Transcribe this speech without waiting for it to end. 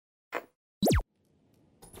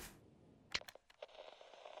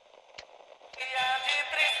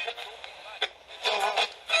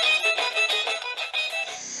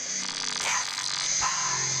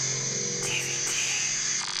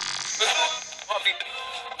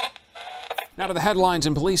Now to the headlines,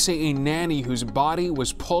 and police say a nanny whose body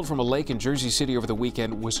was pulled from a lake in Jersey City over the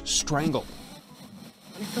weekend was strangled.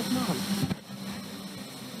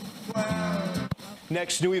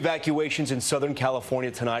 Next, new evacuations in Southern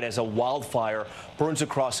California tonight as a wildfire burns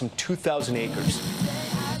across some 2,000 acres.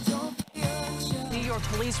 New York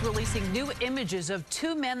police releasing new images of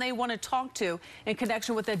two men they want to talk to in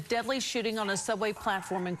connection with a deadly shooting on a subway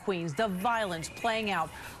platform in Queens. The violence playing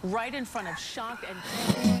out right in front of shocked and...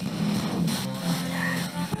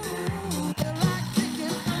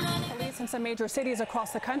 Police in some major cities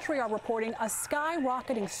across the country are reporting a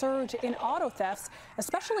skyrocketing surge in auto thefts,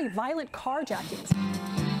 especially violent carjackings.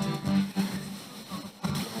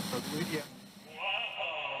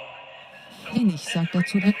 Wenig sagt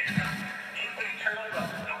dazu.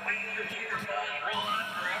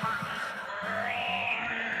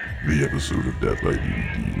 The episode of Death by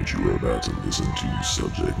DVD which you are about to listen to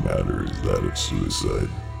subject matter is that of suicide.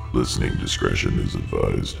 Listening discretion is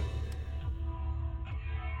advised.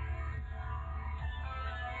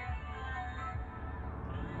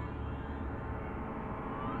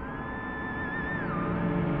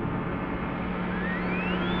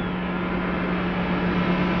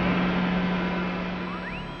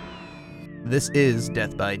 This is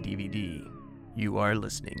Death by DVD. You are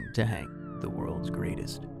listening to Hank, the world's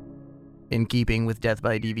greatest. In keeping with Death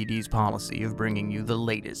by DVD's policy of bringing you the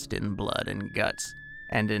latest in blood and guts,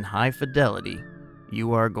 and in high fidelity,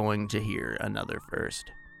 you are going to hear another first.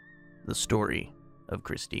 The story of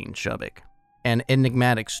Christine Chubbuck. An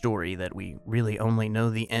enigmatic story that we really only know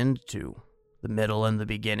the end to. The middle and the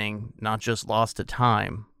beginning, not just lost to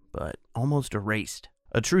time, but almost erased.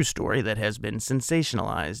 A true story that has been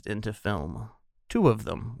sensationalized into film. 2 of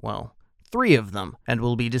them, well, 3 of them, and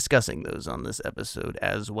we'll be discussing those on this episode,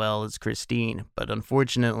 as well as Christine. But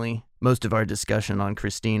unfortunately, most of our discussion on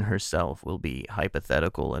Christine herself will be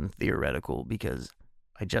hypothetical and theoretical because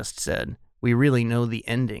I just said we really know the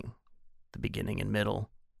ending. The beginning and middle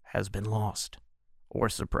has been lost or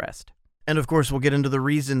suppressed. And of course, we'll get into the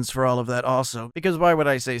reasons for all of that also, because why would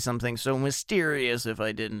I say something so mysterious if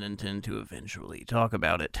I didn't intend to eventually talk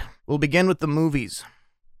about it? We'll begin with the movies.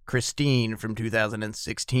 Christine from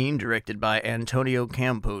 2016, directed by Antonio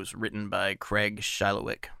Campos, written by Craig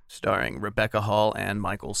Shilowick, starring Rebecca Hall and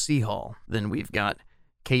Michael C. Hall. Then we've got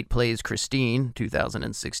Kate Plays Christine,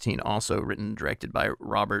 2016, also written and directed by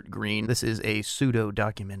Robert Greene. This is a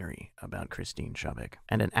pseudo-documentary about Christine Chubbuck,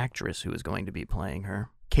 and an actress who is going to be playing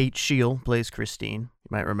her. Kate Shiel plays Christine. You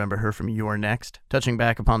might remember her from You're Next. Touching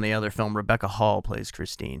back upon the other film, Rebecca Hall plays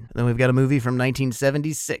Christine. And then we've got a movie from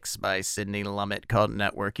 1976 by Sidney Lumet called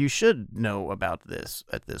Network. You should know about this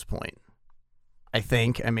at this point. I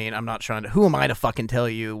think. I mean, I'm not trying to... Who am I to fucking tell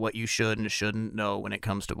you what you should and shouldn't know when it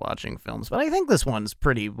comes to watching films? But I think this one's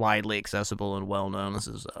pretty widely accessible and well-known. This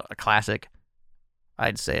is a classic.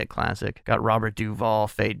 I'd say a classic. Got Robert Duvall,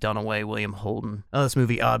 Faye Dunaway, William Holden. Now, this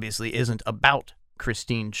movie obviously isn't about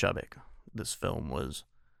Christine Chubbuck. This film was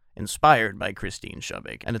inspired by Christine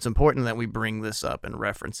Chubbuck, and it's important that we bring this up and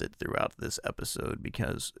reference it throughout this episode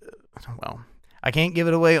because, well, I can't give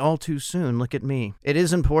it away all too soon. Look at me. It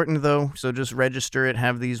is important, though, so just register it,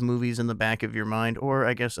 have these movies in the back of your mind, or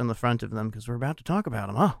I guess in the front of them, because we're about to talk about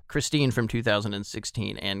them. Oh, Christine from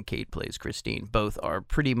 2016 and Kate Plays Christine. Both are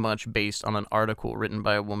pretty much based on an article written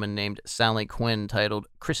by a woman named Sally Quinn titled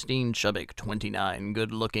Christine Chubbuck, 29,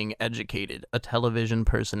 good-looking, educated, a television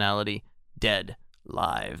personality, dead,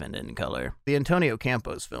 live, and in color. The Antonio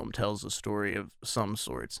Campos film tells a story of some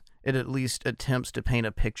sorts. It at least attempts to paint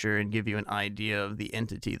a picture and give you an idea of the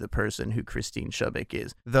entity, the person who Christine Chubbuck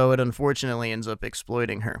is, though it unfortunately ends up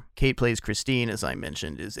exploiting her. Kate Plays Christine, as I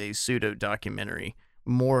mentioned, is a pseudo-documentary,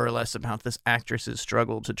 more or less about this actress's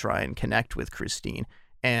struggle to try and connect with Christine,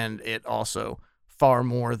 and it also, far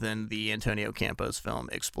more than the Antonio Campos film,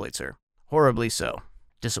 exploits her. Horribly so.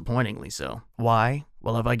 Disappointingly so. Why?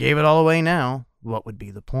 Well, if I gave it all away now, what would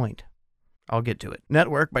be the point? I'll get to it.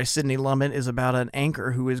 Network by Sidney Lumet is about an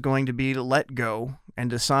anchor who is going to be let go and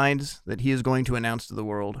decides that he is going to announce to the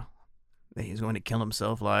world that he's going to kill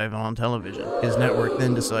himself live on television. His network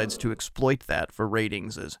then decides to exploit that for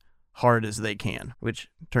ratings as hard as they can, which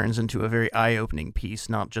turns into a very eye-opening piece,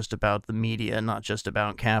 not just about the media, not just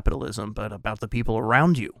about capitalism, but about the people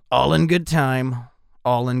around you. All in good time.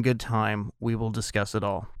 All in good time, we will discuss it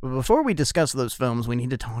all. But before we discuss those films, we need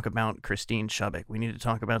to talk about Christine Chubbuck. We need to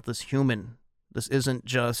talk about this human. This isn't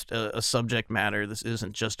just a subject matter. This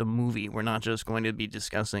isn't just a movie. We're not just going to be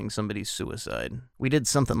discussing somebody's suicide. We did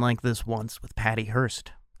something like this once with Patty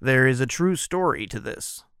Hearst. There is a true story to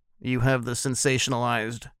this. You have the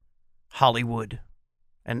sensationalized Hollywood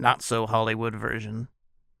and not so Hollywood version.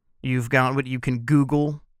 You've got what you can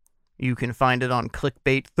Google. You can find it on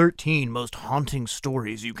clickbait, 13 most haunting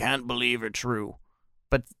stories you can't believe are true.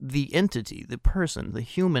 But the entity, the person, the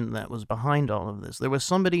human that was behind all of this, there was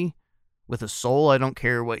somebody with a soul. I don't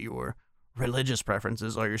care what your religious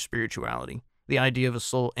preferences or your spirituality. The idea of a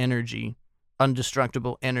soul energy,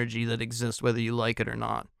 indestructible energy that exists whether you like it or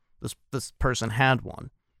not. This person had one.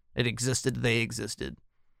 It existed, they existed.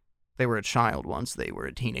 They were a child once, they were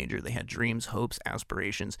a teenager, they had dreams, hopes,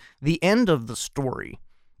 aspirations. The end of the story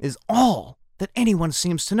is all that anyone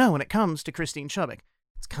seems to know when it comes to Christine Chubbuck.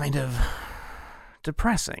 It's kind of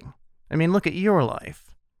depressing. I mean, look at your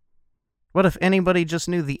life. What if anybody just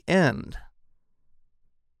knew the end?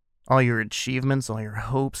 All your achievements, all your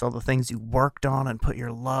hopes, all the things you worked on and put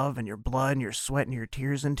your love and your blood and your sweat and your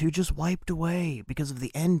tears into just wiped away because of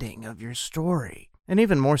the ending of your story. And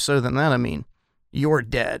even more so than that, I mean, you're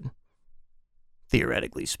dead,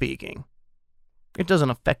 theoretically speaking. It doesn't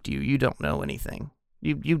affect you. You don't know anything.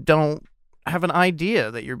 You don't have an idea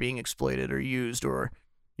that you're being exploited or used, or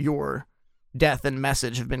your death and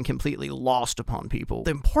message have been completely lost upon people. The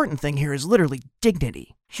important thing here is literally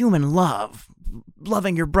dignity. Human love.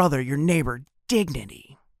 Loving your brother, your neighbor.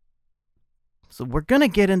 Dignity. So we're going to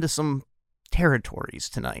get into some territories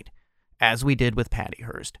tonight, as we did with Patty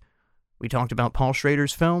Hearst. We talked about Paul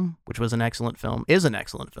Schrader's film, which was an excellent film, is an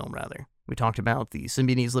excellent film, rather. We talked about the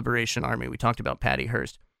Symbionese Liberation Army. We talked about Patty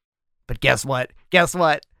Hearst. But guess what? Guess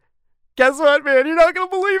what? Guess what, man? You're not going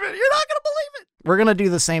to believe it. You're not going to believe it. We're going to do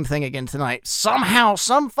the same thing again tonight. Somehow,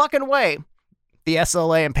 some fucking way, the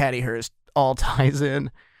SLA and Patty Hearst all ties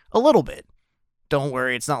in a little bit. Don't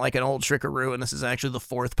worry, it's not like an old trickaroo, and this is actually the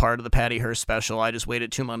fourth part of the Patty Hearst special. I just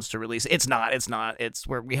waited 2 months to release it. It's not. It's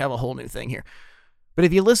where we have a whole new thing here. But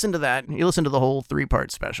if you listen to that, you listen to the whole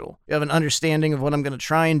 3-part special, you have an understanding of what I'm going to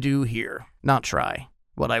try and do here. Not try,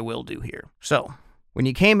 what I will do here. So, when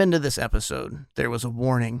you came into this episode, there was a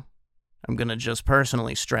warning. I'm going to just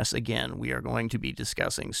personally stress again, we are going to be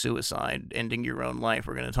discussing suicide, ending your own life.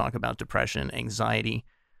 We're going to talk about depression, anxiety.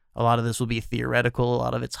 A lot of this will be theoretical. A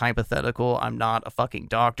lot of it's hypothetical. I'm not a fucking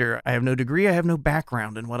doctor. I have no degree. I have no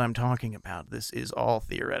background in what I'm talking about. This is all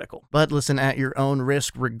theoretical. But listen at your own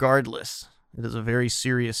risk regardless. It is a very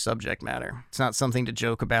serious subject matter. It's not something to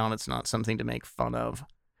joke about. It's not something to make fun of.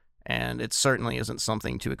 And it certainly isn't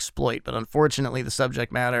something to exploit. But unfortunately, the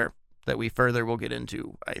subject matter that we further will get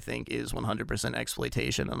into, I think, is 100%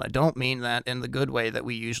 exploitation. And I don't mean that in the good way that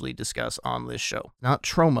we usually discuss on this show. Not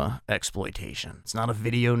trauma exploitation. It's not a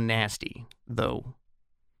video nasty, though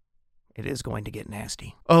it is going to get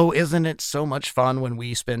nasty. Oh, isn't it so much fun when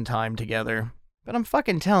we spend time together? But I'm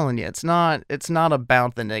fucking telling you, it's not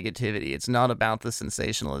about the negativity. It's not about the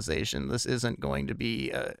sensationalization. This isn't going to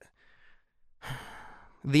be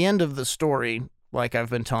the end of the story, like I've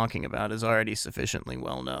been talking about, is already sufficiently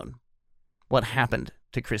well known. What happened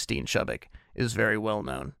to Christine Chubbuck is very well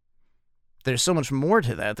known. There's so much more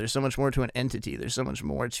to that. There's so much more to an entity. There's so much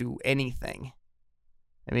more to anything.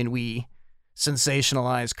 I mean, we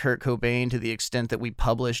sensationalized Kurt Cobain to the extent that we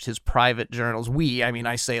published his private journals.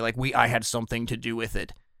 I had something to do with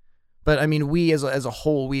it. But I mean, we as a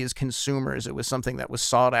whole, we as consumers, it was something that was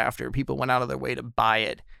sought after. People went out of their way to buy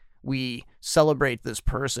it. We celebrate this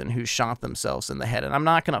person who shot themselves in the head. And I'm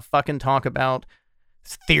not going to fucking talk about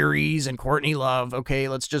theories and Courtney Love. Okay,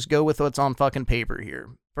 let's just go with what's on fucking paper here.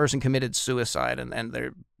 Person committed suicide and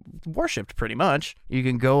they're worshipped pretty much. You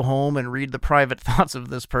can go home and read the private thoughts of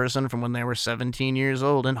this person from when they were 17 years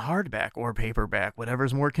old in hardback or paperback,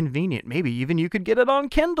 whatever's more convenient. Maybe even you could get it on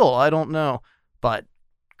Kindle. I don't know. But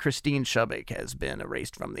Christine Chubbuck has been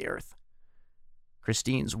erased from the earth.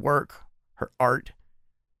 Christine's work, her art,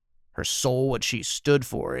 her soul, what she stood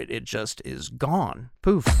for, it just is gone.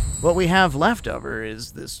 Poof. What we have left of her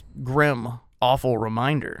is this grim, awful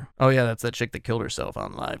reminder. Oh yeah, that's that chick that killed herself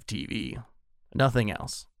on live TV. Nothing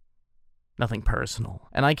else. Nothing personal.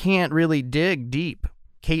 And I can't really dig deep.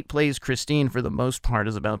 Kate Plays Christine, for the most part,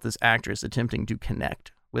 is about this actress attempting to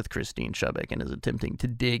connect with Christine Chubbuck and is attempting to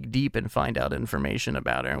dig deep and find out information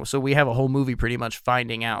about her. So we have a whole movie pretty much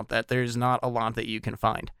finding out that there's not a lot that you can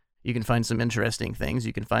find. You can find some interesting things.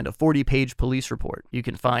 You can find a 40-page police report. You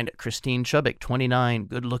can find Christine Chubbuck, 29,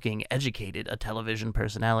 good-looking, educated, a television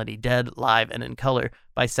personality, dead, live, and in color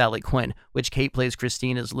by Sally Quinn, which Kate Plays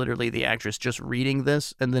Christine is literally the actress just reading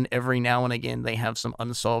this, and then every now and again they have some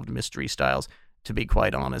unsolved mystery styles, to be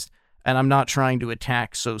quite honest. And I'm not trying to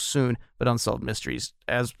attack so soon, but Unsolved Mysteries,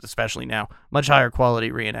 especially now, much higher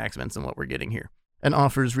quality reenactments than what we're getting here, and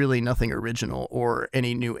offers really nothing original or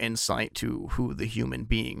any new insight to who the human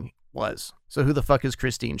being was. So who the fuck is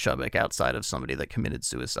Christine Chubbuck outside of somebody that committed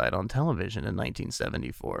suicide on television in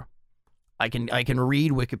 1974? I can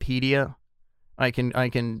read Wikipedia. I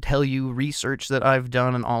can tell you research that I've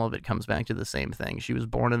done, and all of it comes back to the same thing. She was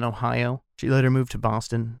born in Ohio. She later moved to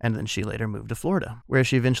Boston, and then she later moved to Florida, where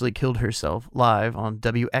she eventually killed herself live on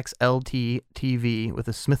WXLT TV with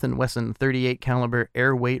a Smith & Wesson 38 caliber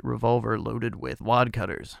air-weight revolver loaded with wad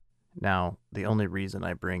cutters. Now, the only reason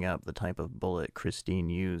I bring up the type of bullet Christine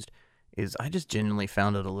used is I just genuinely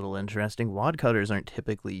found it a little interesting. Wad cutters aren't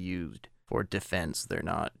typically used for defense. They're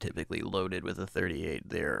not typically loaded with a 38.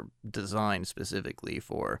 They're designed specifically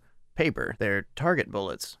for paper. They're target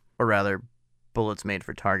bullets, or rather, bullets made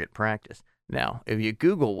for target practice. Now, if you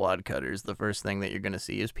Google wad cutters, the first thing that you're going to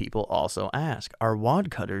see is people also ask, are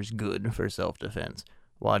wad cutters good for self-defense?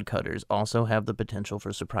 Wad cutters also have the potential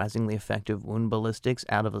for surprisingly effective wound ballistics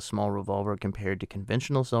out of a small revolver compared to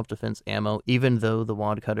conventional self-defense ammo. Even though the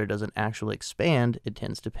wad cutter doesn't actually expand, it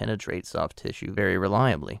tends to penetrate soft tissue very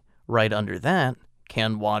reliably. Right under that,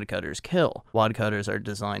 can wad cutters kill? Wad cutters are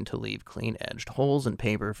designed to leave clean-edged holes in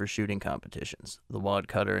paper for shooting competitions. The wad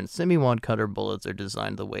cutter and semi-wad cutter bullets are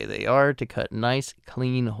designed the way they are to cut nice,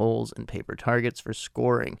 clean holes in paper targets for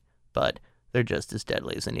scoring, but they're just as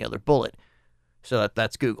deadly as any other bullet. So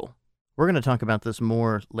that's Google. We're going to talk about this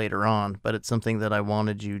more later on, but it's something that I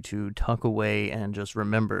wanted you to tuck away and just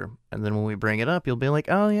remember. And then when we bring it up, you'll be like,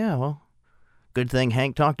 oh yeah, well, good thing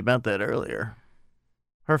Hank talked about that earlier.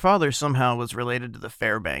 Her father somehow was related to the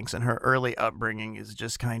Fairbanks, and her early upbringing is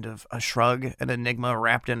just kind of a shrug, an enigma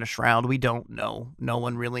wrapped in a shroud. We don't know. No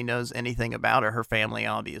one really knows anything about her. Her family,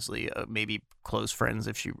 obviously, maybe close friends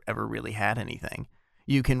if she ever really had anything.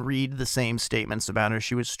 You can read the same statements about her.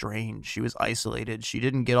 She was strange. She was isolated. She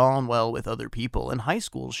didn't get on well with other people. In high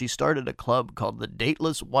school, she started a club called the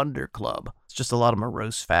Dateless Wonder Club. It's just a lot of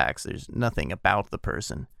morose facts. There's nothing about the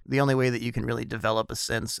person. The only way that you can really develop a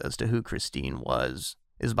sense as to who Christine was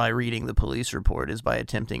is by reading the police report, is by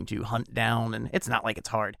attempting to hunt down, and it's not like it's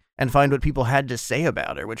hard, and find what people had to say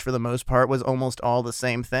about her, which for the most part was almost all the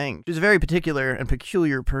same thing. She's a very particular and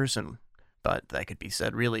peculiar person. But that could be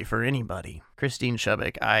said really for anybody. Christine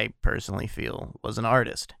Chubbuck, I personally feel, was an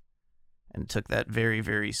artist and took that very,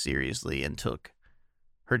 very seriously and took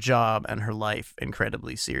her job and her life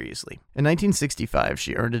incredibly seriously. In 1965,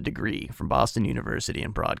 she earned a degree from Boston University in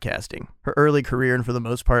broadcasting. Her early career, and for the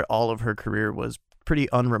most part all of her career, was pretty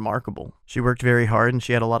unremarkable. She worked very hard and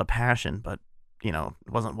she had a lot of passion, but it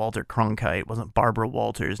wasn't Walter Cronkite, it wasn't Barbara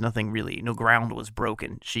Walters, nothing really, no ground was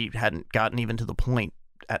broken. She hadn't gotten even to the point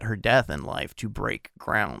at her death in life to break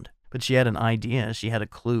ground. But she had an idea, she had a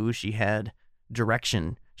clue, she had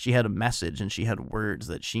direction, she had a message, and she had words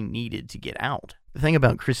that she needed to get out. The thing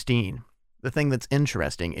about Christine, the thing that's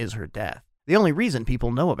interesting is her death. The only reason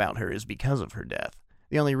people know about her is because of her death.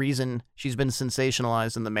 The only reason she's been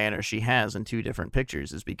sensationalized in the manner she has in 2 different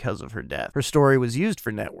pictures is because of her death. Her story was used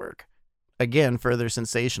for network, again, further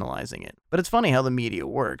sensationalizing it. But it's funny how the media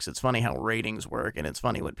works, it's funny how ratings work, and it's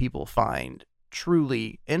funny what people find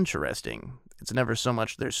truly interesting. It's never so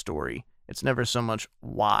much their story. It's never so much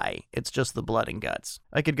why. It's just the blood and guts.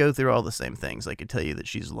 I could go through all the same things. I could tell you that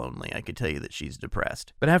she's lonely. I could tell you that she's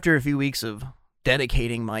depressed. But after a few weeks of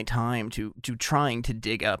dedicating my time to trying to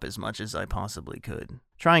dig up as much as I possibly could,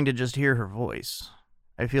 trying to just hear her voice,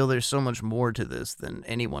 I feel there's so much more to this than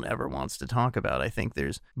anyone ever wants to talk about. I think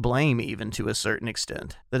there's blame, even to a certain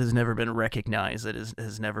extent, that has never been recognized, that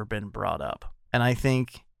has never been brought up. And I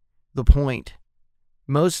think the point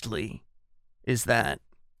mostly is that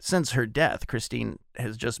since her death, Christine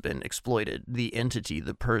has just been exploited. The entity,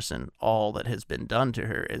 the person, all that has been done to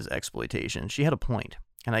her is exploitation. She had a point.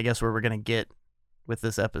 And I guess where we're going to get with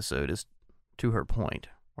this episode is to her point,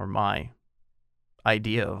 or my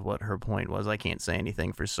idea of what her point was. I can't say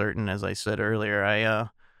anything for certain. As I said earlier,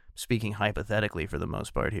 speaking hypothetically for the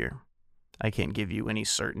most part here. I can't give you any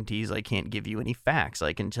certainties. I can't give you any facts.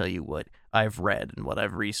 I can tell you what I've read and what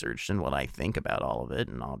I've researched and what I think about all of it.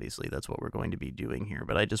 And obviously that's what we're going to be doing here.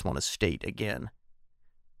 But I just want to state again,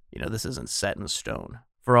 this isn't set in stone.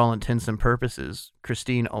 For all intents and purposes,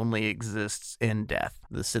 Christine only exists in death.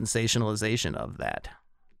 The sensationalization of that,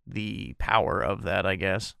 the power of that, I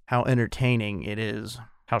guess, how entertaining it is,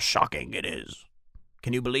 how shocking it is.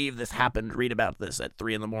 Can you believe this happened? Read about this at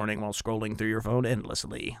 3 a.m. while scrolling through your phone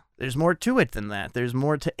endlessly. There's more to it than that. There's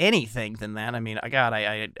more to anything than that. I mean,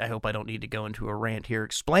 I hope I don't need to go into a rant here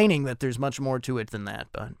explaining that there's much more to it than that,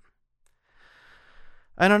 but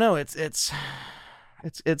I don't know. It's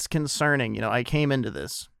concerning. I came into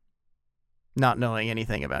this not knowing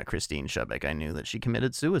anything about Christine Chubbuck. I knew that she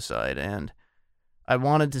committed suicide, and I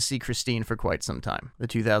wanted to see Christine for quite some time, the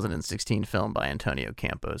 2016 film by Antonio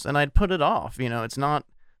Campos, and I'd put it off. It's not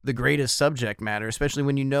the greatest subject matter, especially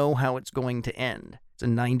when you know how it's going to end. It's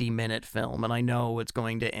a 90-minute film, and I know it's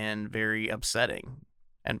going to end very upsetting.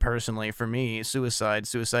 And personally, for me, suicide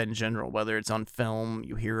in general, whether it's on film,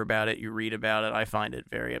 you hear about it, you read about it, I find it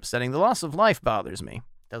very upsetting. The loss of life bothers me.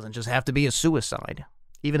 It doesn't just have to be a suicide.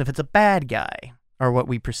 Even if it's a bad guy, or what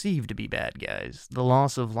we perceive to be bad guys, the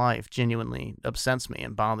loss of life genuinely upsets me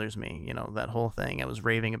and bothers me. You know, that whole thing I was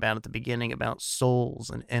raving about at the beginning about souls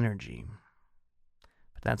and energy.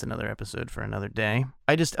 But that's another episode for another day.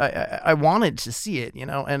 I wanted to see it, you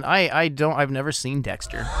know, and I've never seen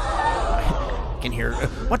Dexter. Can hear,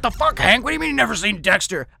 what the fuck, Hank? What do you mean you've never seen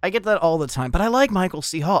Dexter? I get that all the time, but I like Michael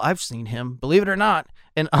C. Hall. I've seen him, believe it or not,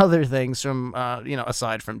 in other things from,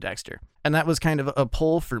 aside from Dexter. And that was kind of a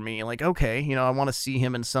pull for me. Like, okay, I want to see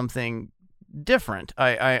him in something different.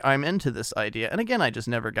 I'm into this idea. And again, I just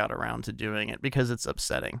never got around to doing it because it's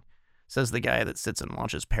upsetting. Says the guy that sits and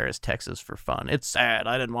watches Paris, Texas for fun. It's sad.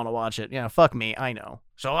 I didn't want to watch it. Yeah, fuck me. I know.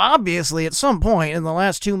 So obviously, at some point in the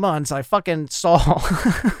last 2 months, I fucking saw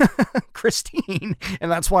Christine,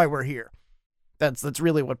 and that's why we're here. That's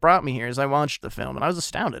really what brought me here. Is I watched the film and I was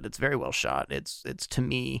astounded. It's very well shot. It's to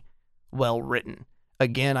me well written.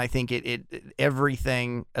 Again, I think it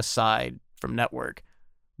everything aside from Network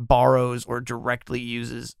borrows or directly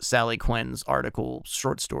uses Sally Quinn's article,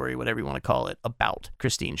 short story, whatever you want to call it, about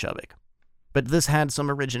Christine Chubbuck. But this had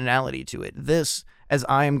some originality to it. This, as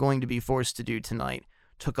I am going to be forced to do tonight,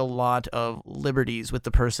 took a lot of liberties with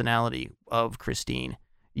the personality of Christine.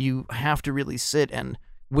 You have to really sit and,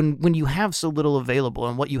 when you have so little available,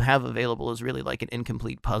 and what you have available is really like an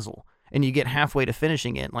incomplete puzzle, and you get halfway to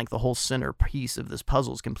finishing it, and like the whole center piece of this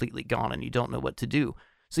puzzle is completely gone, and you don't know what to do.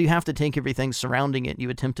 So you have to take everything surrounding it, and you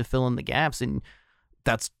attempt to fill in the gaps, and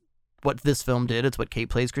that's what this film did. It's what Kate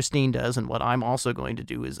Plays Christine does, and what I'm also going to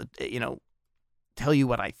do is, tell you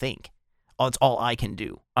what I think. It's all I can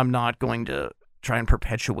do. I'm not going to try and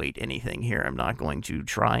perpetuate anything here. I'm not going to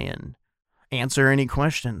try and answer any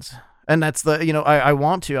questions. And that's I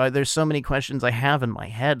want to. There's so many questions I have in my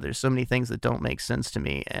head. There's so many things that don't make sense to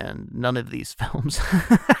me, and none of these films,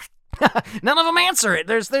 none of them answer it.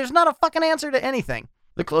 There's not a fucking answer to anything.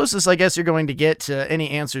 The closest I guess you're going to get to any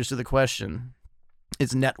answers to the question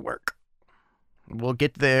is Network. We'll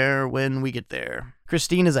get there when we get there.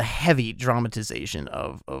 Christine is a heavy dramatization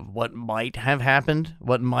of what might have happened,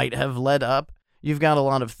 what might have led up. You've got a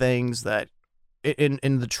lot of things that,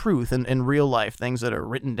 in the truth, in real life, things that are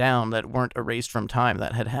written down that weren't erased from time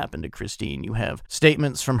that had happened to Christine. You have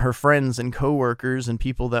statements from her friends and coworkers and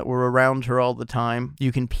people that were around her all the time.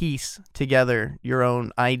 You can piece together your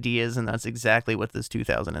own ideas, and that's exactly what this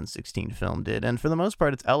 2016 film did. And for the most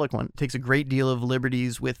part, it's eloquent. It takes a great deal of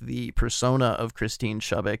liberties with the persona of Christine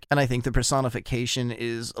Chubbuck, and I think the personification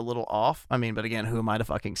is a little off. I mean, but again, who am I to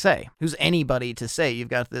fucking say? Who's anybody to say? You've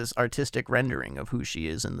got this artistic rendering of who she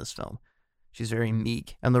is in this film. She's very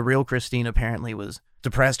meek, and the real Christine apparently was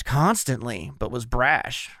depressed constantly, but was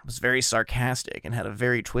brash, was very sarcastic, and had a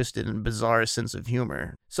very twisted and bizarre sense of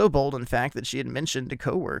humor. So bold, in fact, that she had mentioned to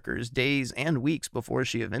coworkers days and weeks before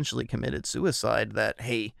she eventually committed suicide that,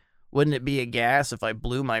 hey, wouldn't it be a gas if I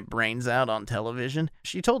blew my brains out on television?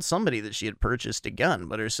 She told somebody that she had purchased a gun,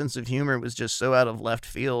 but her sense of humor was just so out of left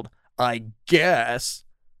field, I guess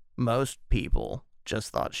most people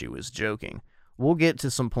just thought she was joking. We'll get to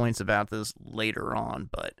some points about this later on,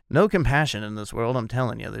 but no compassion in this world, I'm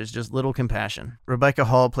telling you. There's just little compassion. Rebecca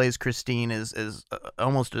Hall plays Christine as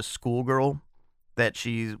almost a schoolgirl, that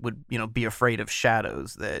she would, be afraid of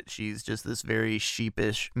shadows, that she's just this very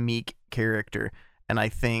sheepish, meek character. And I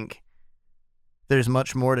think there's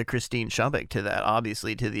much more to Christine Chubbuck to that,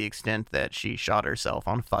 obviously, to the extent that she shot herself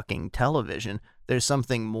on fucking television. There's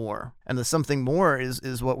something more. And the something more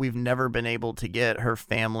is what we've never been able to get. Her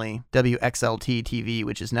family, WXLT TV,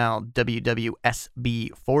 which is now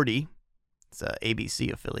WWSB 40. It's an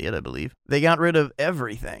ABC affiliate, I believe. They got rid of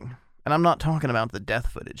everything. And I'm not talking about the death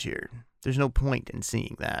footage here. There's no point in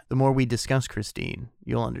seeing that. The more we discuss Christine,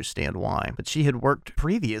 you'll understand why. But she had worked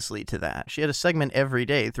previously to that. She had a segment every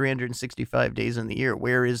day, 365 days in the year.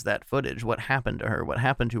 Where is that footage? What happened to her? What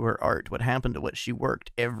happened to her art? What happened to what she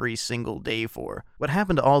worked every single day for? What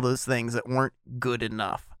happened to all those things that weren't good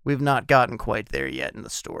enough? We've not gotten quite there yet in the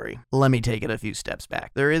story. Let me take it a few steps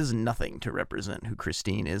back. There is nothing to represent who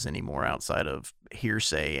Christine is anymore outside of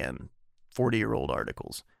hearsay and 40-year-old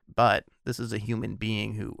articles. But this is a human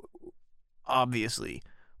being who obviously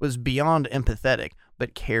was beyond empathetic,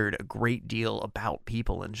 but cared a great deal about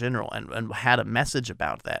people in general, and had a message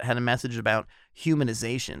about that, had a message about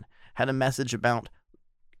humanization, had a message about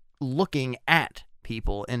looking at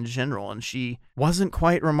people in general, and she wasn't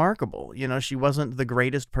quite remarkable. You know, she wasn't the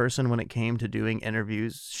greatest person when it came to doing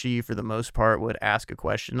interviews. She, for the most part, would ask a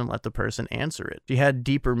question and let the person answer it. She had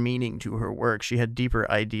deeper meaning to her work. She had deeper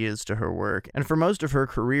ideas to her work. And for most of her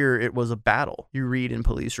career, it was a battle. You read in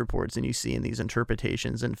police reports and you see in these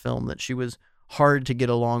interpretations in film that she was hard to get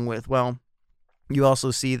along with. Well, you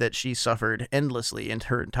also see that she suffered endlessly in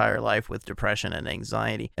her entire life with depression and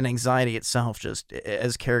anxiety. And anxiety itself, just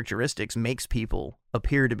as characteristics, makes people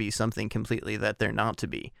appear to be something completely that they're not to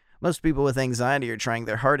be. Most people with anxiety are trying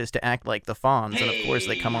their hardest to act like the Fonz, and of course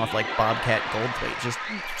they come off like Bobcat Goldthwait, just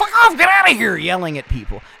fuck off, get out of here, yelling at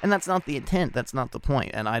people. And that's not the intent, that's not the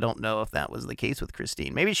point, and I don't know if that was the case with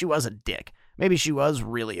Christine. Maybe she was a dick. Maybe she was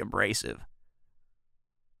really abrasive.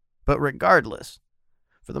 But regardless,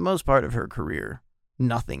 for the most part of her career,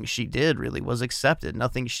 nothing she did really was accepted.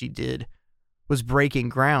 Nothing she did was breaking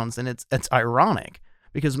grounds, and it's ironic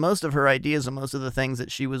because most of her ideas and most of the things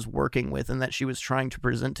that she was working with and that she was trying to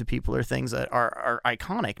present to people are things that are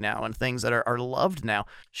iconic now and things that are loved now.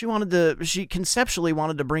 She conceptually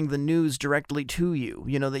wanted to bring the news directly to you,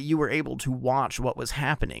 you know, that you were able to watch what was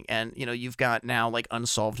happening. And, you know, you've got now like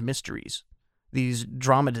unsolved mysteries, these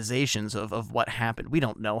dramatizations of what happened. We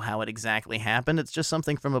don't know how it exactly happened. It's just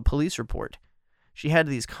something from a police report. She had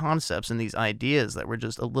these concepts and these ideas that were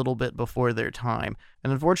just a little bit before their time.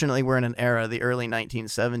 And unfortunately, we're in an era, the early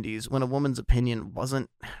 1970s, when a woman's opinion wasn't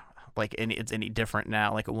like it's any different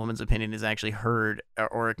now. Like a woman's opinion is actually heard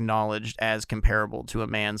or acknowledged as comparable to a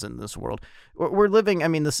man's in this world. We're living, I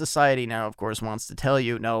mean, the society now, of course, wants to tell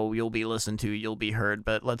you, no, you'll be listened to, you'll be heard.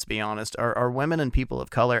 But let's be honest, are women and people of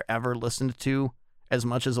color ever listened to as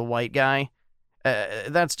much as a white guy?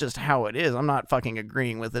 That's just how it is. I'm not fucking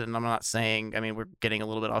agreeing with it, and I'm not saying, I mean, we're getting a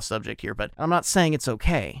little bit off subject here, but I'm not saying it's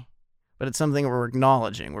okay. But it's something we're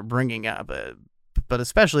acknowledging, we're bringing up. But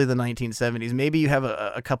especially the 1970s, maybe you have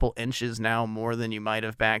a couple inches now more than you might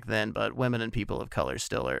have back then, but women and people of color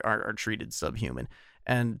still are treated subhuman.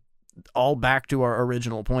 And all back to our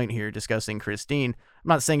original point here discussing Christine, I'm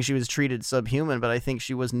not saying she was treated subhuman, but I think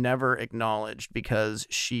she was never acknowledged because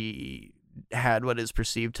she had what is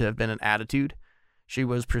perceived to have been an attitude. She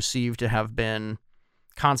was perceived to have been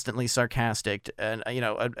constantly sarcastic and, you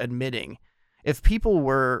know, admitting. If people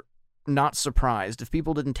were not surprised, if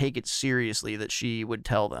people didn't take it seriously that she would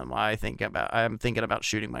tell them, I'm thinking about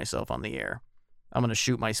shooting myself on the air. I'm going to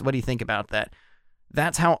shoot myself. What do you think about that?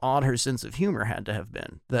 That's how odd her sense of humor had to have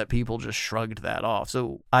been, that people just shrugged that off.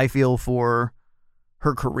 So I feel for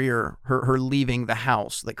her career, her leaving the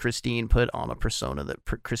house, that Christine put on a persona,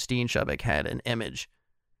 that Christine Chubbuck had an image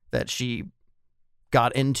that she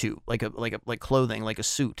got into, like clothing, like a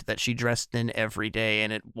suit that she dressed in every day,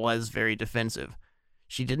 and it was very defensive.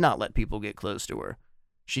 She did not let people get close to her.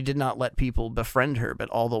 She did not let people befriend her, but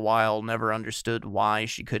all the while never understood why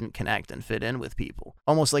she couldn't connect and fit in with people.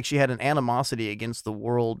 Almost like she had an animosity against the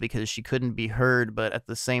world because she couldn't be heard, but at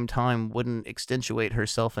the same time wouldn't accentuate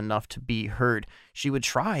herself enough to be heard. She would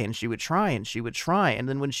try and she would try and she would try, and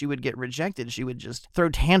then when she would get rejected, she would just throw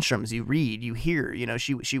tantrums. You read, you hear, you know,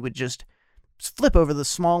 she would just flip over the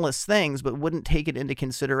smallest things, but wouldn't take it into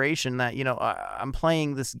consideration that, you know, I'm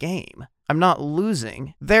playing this game. I'm not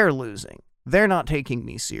losing. They're losing. They're not taking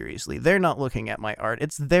me seriously. They're not looking at my art.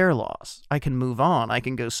 It's their loss. I can move on. I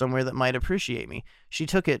can go somewhere that might appreciate me. She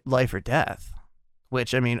took it life or death,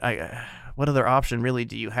 which, I mean, what other option really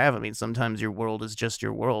do you have? I mean, sometimes your world is just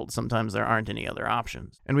your world. Sometimes there aren't any other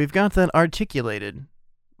options. And we've got that articulated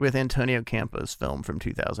with Antonio Campo's film from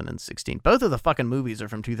 2016. Both of the fucking movies are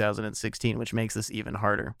from 2016, which makes this even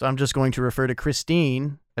harder. So I'm just going to refer to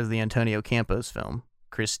Christine as the Antonio Campos film.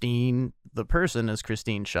 Christine, the person, is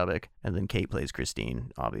Christine Chubbuck, and then Kate plays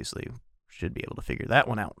Christine. Obviously, should be able to figure that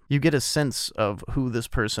one out. You get a sense of who this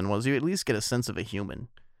person was. You at least get a sense of a human.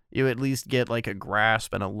 You at least get like a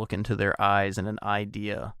grasp and a look into their eyes and an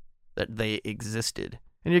idea that they existed.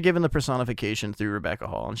 And you're given the personification through Rebecca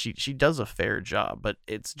Hall, and she does a fair job, but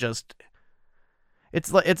it's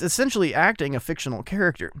essentially acting a fictional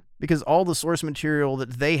character, because all the source material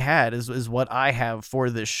that they had is what I have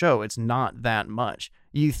for this show. It's not that much.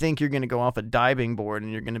 You think you're going to go off a diving board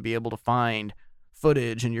and you're going to be able to find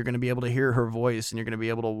footage and you're going to be able to hear her voice and you're going to be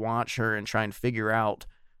able to watch her and try and figure out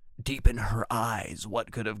deep in her eyes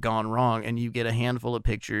what could have gone wrong, and you get a handful of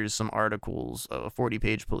pictures, some articles, a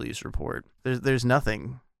 40-page police report. There's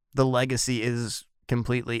nothing. The legacy is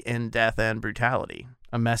completely in death and brutality.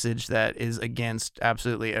 A message that is against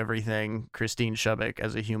absolutely everything Christine Chubbuck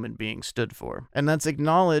as a human being stood for. And that's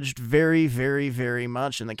acknowledged very, very, very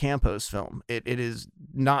much in the Campos film. It is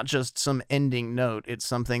not just some ending note. It's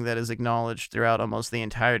something that is acknowledged throughout almost the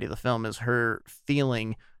entirety of the film, is her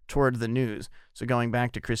feeling toward the news. So going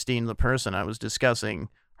back to Christine, the person, I was discussing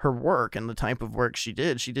her work and the type of work she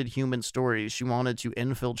did. She did human stories. She wanted to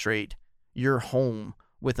infiltrate your home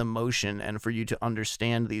with emotion and for you to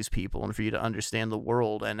understand these people and for you to understand the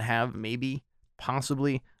world and have maybe,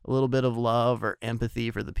 possibly, a little bit of love or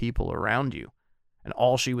empathy for the people around you. And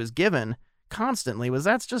all she was given constantly was,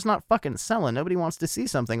 that's just not fucking selling. Nobody wants to see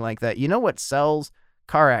something like that. You know what sells?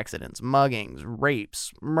 Car accidents, muggings,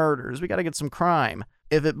 rapes, murders. We got to get some crime.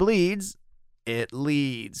 If it bleeds, it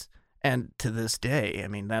leads. And to this day, I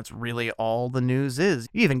mean, that's really all the news is.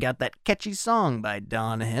 You even got that catchy song by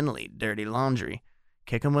Don Henley, Dirty Laundry.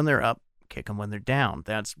 Kick them when they're up, kick them when they're down.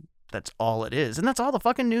 That's all it is. And that's all the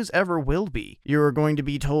fucking news ever will be. You're going to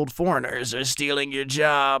be told foreigners are stealing your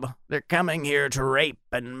job. They're coming here to rape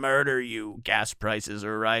and murder you. Gas prices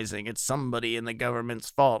are rising. It's somebody in the government's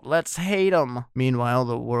fault. Let's hate them. Meanwhile,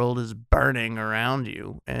 the world is burning around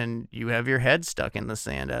you, and you have your head stuck in the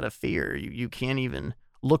sand out of fear. You can't even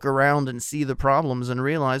look around and see the problems and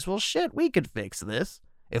realize, well, shit, we could fix this.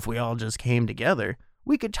 If we all just came together,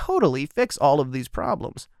 we could totally fix all of these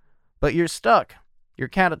problems. But you're stuck. You're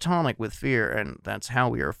catatonic with fear, and that's how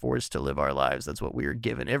we are forced to live our lives. That's what we are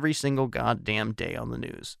given every single goddamn day on the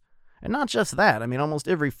news. And not just that, I mean, almost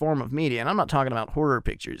every form of media, and I'm not talking about horror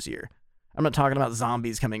pictures here. I'm not talking about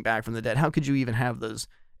zombies coming back from the dead. How could you even have those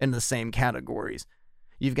in the same categories?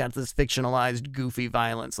 You've got this fictionalized, goofy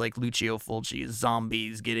violence like Lucio Fulci's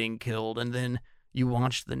zombies getting killed, and then you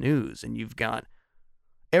watch the news, and you've got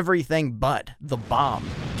everything but the bomb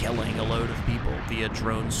killing a load of people via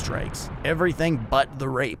drone strikes. Everything but the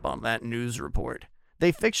rape on that news report.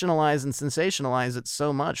 They fictionalize and sensationalize it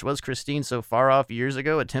so much. Was Christine so far off years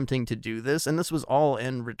ago attempting to do this? And this was all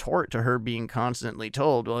in retort to her being constantly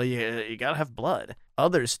told, well, you gotta have blood.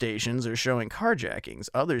 Other stations are showing carjackings.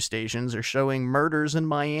 Other stations are showing murders in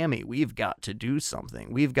Miami. We've got to do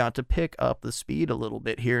something. We've got to pick up the speed a little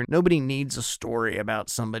bit here. Nobody needs a story about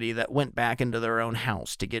somebody that went back into their own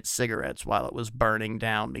house to get cigarettes while it was burning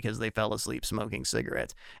down because they fell asleep smoking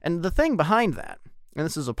cigarettes. And the thing behind that, and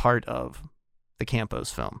this is a part of the Campos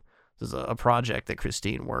film. This is a project that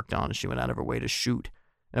Christine worked on. She went out of her way to shoot.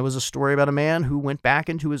 And it was a story about a man who went back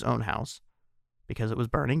into his own house because it was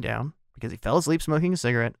burning down, because he fell asleep smoking a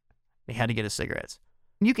cigarette. He had to get his cigarettes.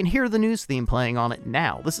 You can hear the news theme playing on it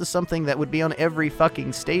now. This is something that would be on every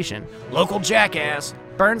fucking station. Local jackass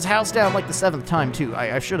burns house down, like the 7th time, too.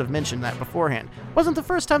 I should have mentioned that beforehand. Wasn't the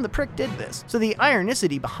first time the prick did this. So the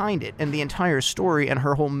ironicity behind it and the entire story and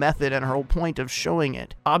her whole method and her whole point of showing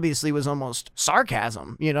it obviously was almost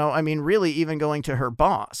sarcasm, you know? I mean, really even going to her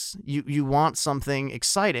boss. You want something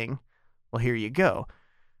exciting? Well, here you go.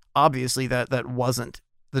 Obviously that wasn't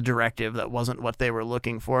the directive. That wasn't what they were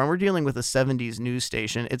looking for. And we're dealing with a 70s news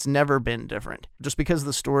station. It's never been different. Just because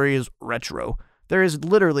the story is retro, there is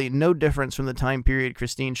literally no difference from the time period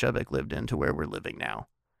Christine Chubbuck lived in to where we're living now.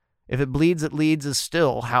 If it bleeds, it leads is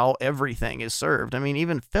still how everything is served. I mean,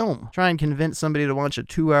 even film. Try and convince somebody to watch a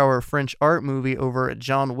 2-hour French art movie over a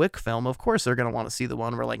John Wick film. Of course they're going to want to see the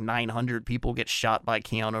one where like 900 people get shot by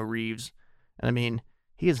Keanu Reeves. And I mean,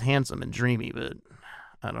 he is handsome and dreamy, but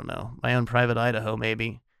I don't know. My Own Private Idaho,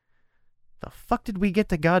 maybe. The fuck did we get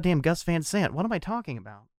to goddamn Gus Van Sant? What am I talking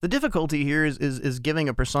about? The difficulty here is giving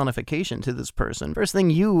a personification to this person. First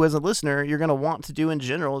thing you, as a listener, you're going to want to do in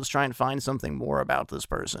general is try and find something more about this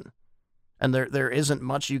person. And there isn't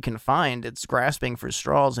much you can find. It's grasping for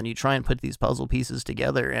straws, and you try and put these puzzle pieces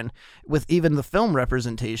together. And with even the film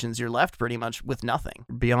representations, you're left pretty much with nothing.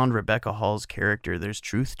 Beyond Rebecca Hall's character, there's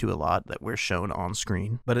truth to a lot that we're shown on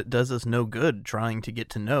screen. But it does us no good trying to get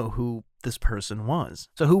to know who this person was.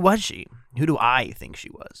 So who was she? Who do I think she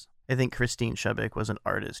was? I think Christine Chubbuck was an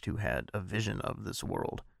artist who had a vision of this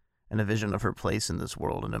world and a vision of her place in this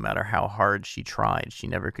world, and no matter how hard she tried, she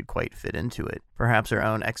never could quite fit into it. Perhaps her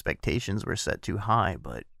own expectations were set too high,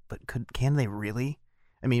 but can they really?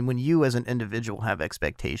 I mean, when you as an individual have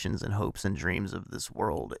expectations and hopes and dreams of this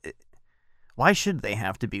world, why should they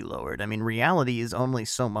have to be lowered? I mean, reality is only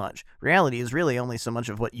so much. Reality is really only so much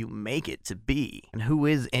of what you make it to be. And who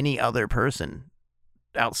is any other person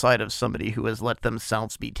outside of somebody who has let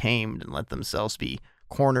themselves be tamed and let themselves be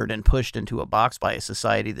cornered and pushed into a box by a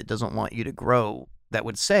society that doesn't want you to grow, that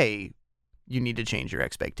would say you need to change your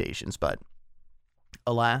expectations? But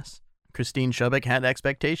alas, Christine Chubbuck had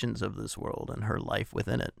expectations of this world and her life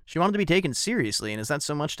within it. She wanted to be taken seriously, and is that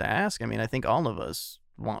so much to ask? I mean, I think all of us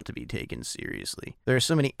want to be taken seriously. There are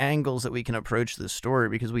so many angles that we can approach this story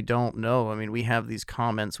because we don't know. I mean, we have these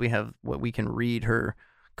comments, we have what we can read her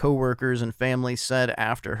coworkers and family said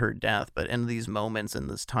after her death, but in these moments in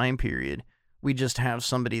this time period, We just have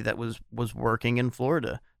somebody that was working in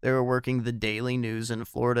Florida. They were working the daily news in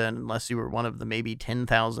Florida, and unless you were one of the maybe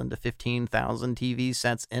 10,000 to 15,000 TV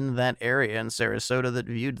sets in that area in Sarasota that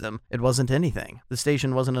viewed them, it wasn't anything. The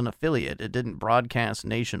station wasn't an affiliate. It didn't broadcast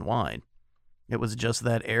nationwide. It was just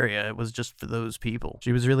that area. It was just for those people.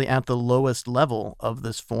 She was really at the lowest level of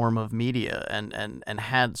this form of media and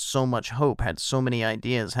had so much hope, had so many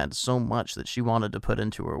ideas, had so much that she wanted to put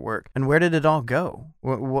into her work. And where did it all go?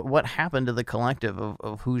 What happened to the collective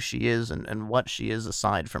of who she is and what she is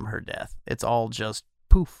aside from her death? It's all just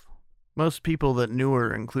poof. Most people that knew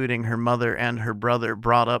her, including her mother and her brother,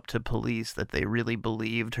 brought up to police that they really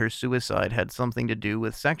believed her suicide had something to do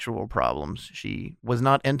with sexual problems. She was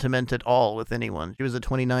not intimate at all with anyone. She was a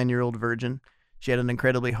 29-year-old virgin. She had an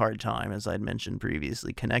incredibly hard time, as I'd mentioned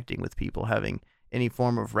previously, connecting with people, having any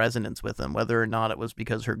form of resonance with them, whether or not it was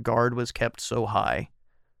because her guard was kept so high,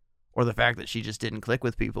 or the fact that she just didn't click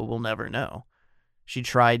with people, we'll never know. She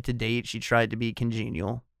tried to date. She tried to be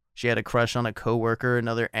congenial. She had a crush on a coworker,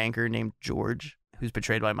 another anchor named George, who's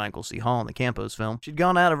portrayed by Michael C. Hall in the Campos film. She'd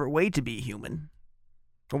gone out of her way to be human.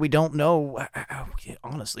 But we don't know,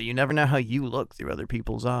 honestly, you never know how you look through other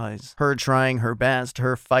people's eyes. Her trying her best,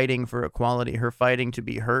 her fighting for equality, her fighting to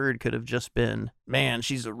be heard could have just been, man,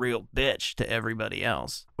 she's a real bitch to everybody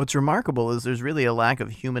else. What's remarkable is there's really a lack of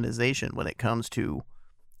humanization when it comes to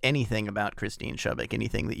anything about Christine Chubbuck,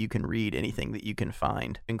 anything that you can read, anything that you can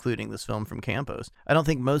find, including this film from Campos. I don't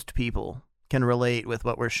think most people can relate with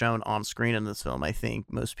what we're shown on screen in this film. I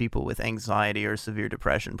think most people with anxiety or severe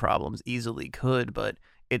depression problems easily could, but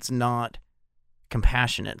it's not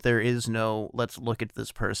compassionate. There is no, let's look at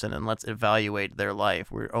this person and let's evaluate their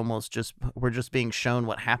life. We're just being shown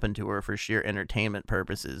what happened to her for sheer entertainment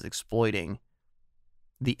purposes, exploiting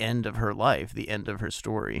the end of her life, the end of her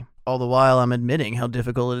story. All the while I'm admitting how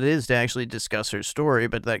difficult it is to actually discuss her story,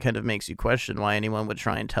 but that kind of makes you question why anyone would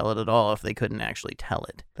try and tell it at all if they couldn't actually tell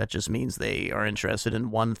it. That just means they are interested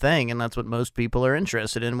in one thing, and that's what most people are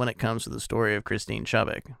interested in when it comes to the story of Christine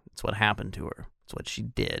Chubbuck. It's what happened to her. It's what she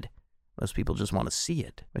did. Most people just want to see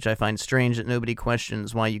it, which I find strange that nobody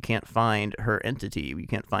questions why you can't find her entity, you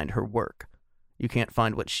can't find her work. You can't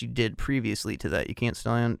find what she did previously to that. You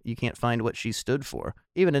can't find what she stood for.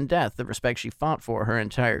 Even in death, the respect she fought for her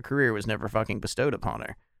entire career was never fucking bestowed upon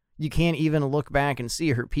her. You can't even look back and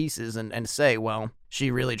see her pieces and say, well, she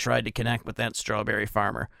really tried to connect with that strawberry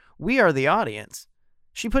farmer. We are the audience.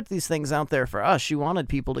 She put these things out there for us. She wanted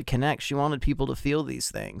people to connect. She wanted people to feel these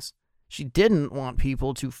things. She didn't want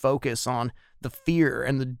people to focus on the fear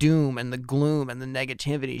and the doom and the gloom and the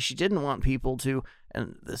negativity. She didn't want people to,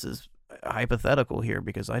 and this is hypothetical here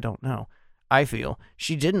because I don't know. I feel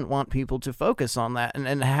she didn't want people to focus on that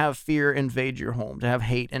and have fear invade your home, to have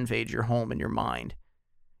hate invade your home and your mind.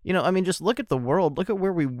 You know, I mean, just look at the world. Look at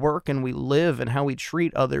where we work and we live and how we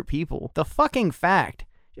treat other people. The fucking fact,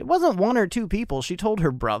 it wasn't one or two people. She told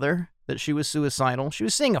her brother that she was suicidal. She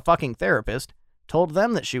was seeing a fucking therapist, told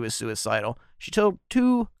them that she was suicidal. She told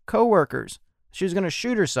 2 coworkers she was going to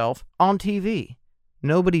shoot herself on TV.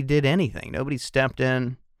 Nobody did anything. Nobody stepped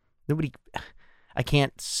in. I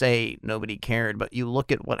can't say nobody cared, but you look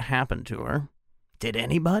at what happened to her. Did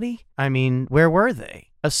anybody? I mean, where were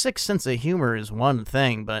they? A sick sense of humor is one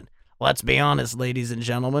thing, but let's be honest, ladies and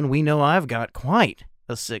gentlemen, we know I've got quite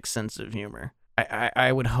a sick sense of humor.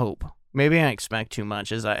 I would hope. Maybe I expect too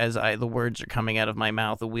much as the words are coming out of my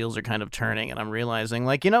mouth, the wheels are kind of turning, and I'm realizing,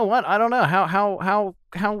 like, you know what? I don't know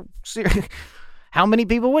how serious, how many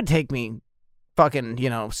people would take me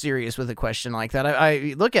fucking, serious with a question like that.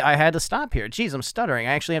 I had to stop here. Jeez, I'm stuttering.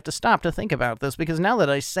 I actually have to stop to think about this because now that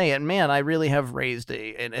I say it, man, I really have raised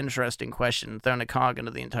an interesting question, thrown a cog into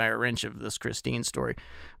the entire wrench of this Christine story.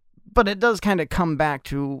 But it does kind of come back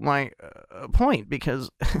to my point because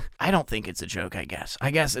I don't think it's a joke, I guess.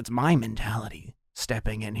 I guess it's my mentality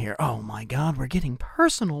stepping in here. Oh my God, we're getting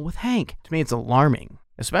personal with Hank. To me, it's alarming,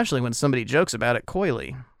 especially when somebody jokes about it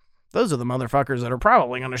coyly. Those are the motherfuckers that are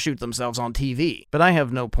probably going to shoot themselves on TV. But I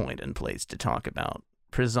have no point in place to talk about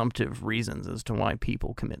presumptive reasons as to why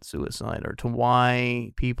people commit suicide or to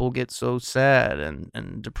why people get so sad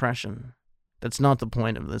and depression. That's not the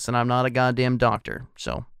point of this, and I'm not a goddamn doctor,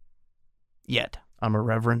 so... Yet. I'm a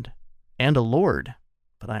reverend and a lord,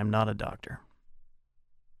 but I am not a doctor.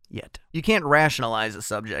 Yet. You can't rationalize a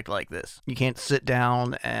subject like this. You can't sit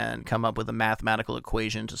down and come up with a mathematical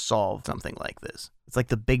equation to solve something like this. It's like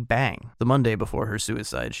the Big Bang. The Monday before her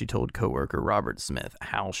suicide, she told coworker Robert Smith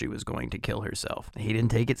how she was going to kill herself. He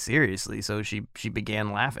didn't take it seriously, so she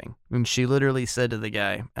began laughing. And she literally said to the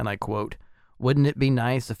guy, and I quote, "Wouldn't it be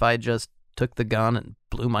nice if I just took the gun and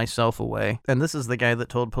blew myself away. And this is the guy that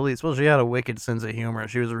told police, well, she had a wicked sense of humor.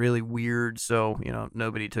 She was really weird, so,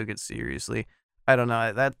 nobody took it seriously. I don't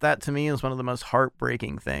know. That to me is one of the most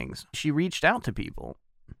heartbreaking things. She reached out to people,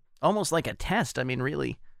 almost like a test. I mean,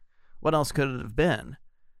 really, what else could it have been?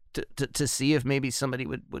 To see if maybe somebody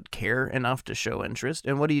would care enough to show interest.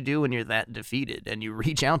 And what do you do when you're that defeated and you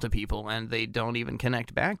reach out to people and they don't even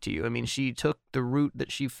connect back to you? I mean, she took the route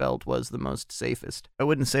that she felt was the most safest. I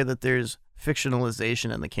wouldn't say that there's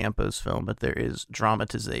fictionalization in the Campos film, but there is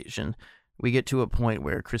dramatization. We get to a point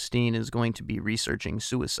where Christine is going to be researching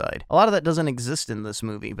suicide. A lot of that doesn't exist in this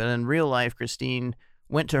movie, but in real life, Christine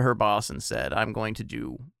went to her boss and said, I want to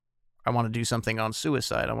do something on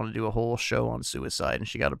suicide. I want to do a whole show on suicide. And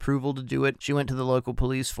she got approval to do it. She went to the local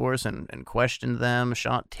police force and questioned them,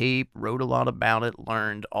 shot tape, wrote a lot about it,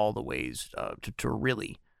 learned all the ways to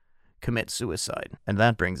really commit suicide. And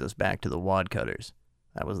that brings us back to the wad cutters.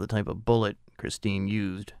 That was the type of bullet Christine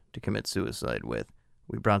used to commit suicide with.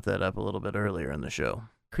 We brought that up a little bit earlier in the show.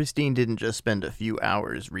 Christine didn't just spend a few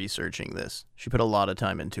hours researching this. She put a lot of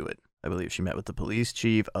time into it. I believe she met with the police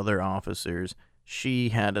chief, other officers. She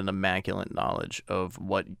had an immaculate knowledge of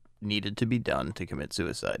what needed to be done to commit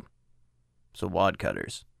suicide. So wad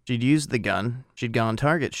cutters. She'd used the gun. She'd gone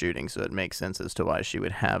target shooting, so it makes sense as to why she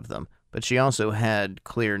would have them. But she also had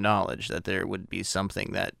clear knowledge that there would be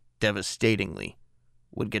something that devastatingly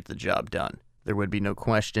would get the job done. There would be no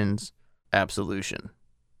questions. Absolution.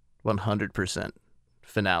 100%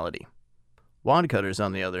 finality. Wad cutters,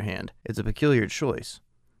 on the other hand, it's a peculiar choice.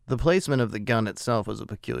 The placement of the gun itself was a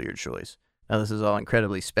peculiar choice. Now, this is all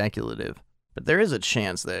incredibly speculative, but there is a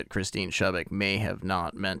chance that Christine Chubbuck may have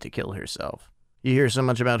not meant to kill herself. You hear so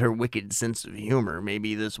much about her wicked sense of humor.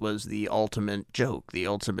 Maybe this was the ultimate joke, the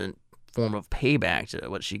ultimate form of payback to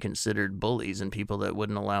what she considered bullies and people that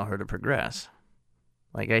wouldn't allow her to progress.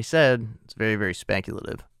 Like I said, it's very, very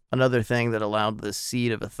speculative. Another thing that allowed the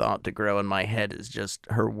seed of a thought to grow in my head is just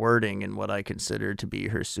her wording in what I consider to be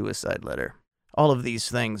her suicide letter. All of these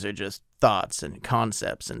things are just thoughts and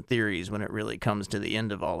concepts and theories when it really comes to the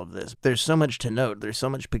end of all of this. There's so much to note. There's so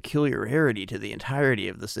much peculiarity to the entirety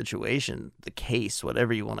of the situation, the case,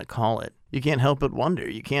 whatever you want to call it. You can't help but wonder.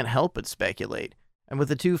 You can't help but speculate. And with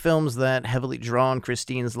the two films that heavily draw on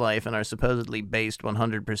Christine's life and are supposedly based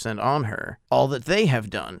 100% on her, all that they have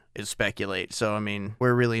done is speculate. So, I mean,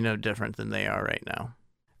 we're really no different than they are right now.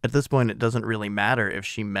 At this point, it doesn't really matter if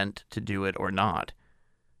she meant to do it or not.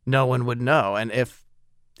 No one would know. And if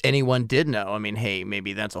anyone did know, I mean, hey,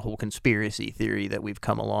 maybe that's a whole conspiracy theory that we've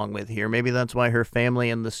come along with here. Maybe that's why her family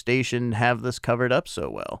and the station have this covered up so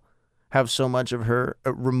well, have so much of her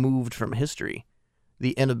removed from history.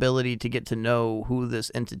 The inability to get to know who this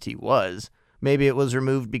entity was. Maybe it was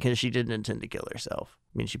removed because she didn't intend to kill herself.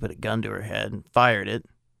 I mean, she put a gun to her head and fired it.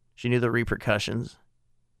 She knew the repercussions.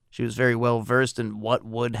 She was very well versed in what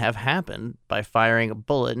would have happened by firing a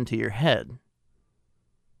bullet into your head.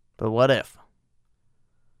 But what if?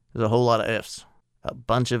 There's a whole lot of ifs. A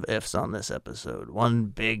bunch of ifs on this episode. One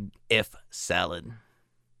big if salad.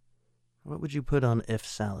 What would you put on if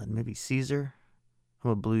salad? Maybe Caesar?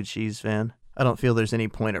 I'm a blue cheese fan. I don't feel there's any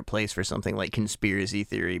point or place for something like conspiracy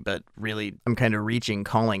theory, but really, I'm kind of reaching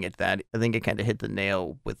calling it that. I think I kind of hit the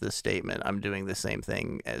nail with this statement. I'm doing the same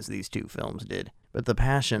thing as these two films did. But the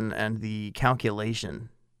passion and the calculation,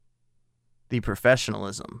 the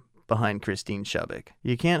professionalism behind Christine Chubbuck,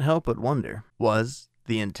 you can't help but wonder, was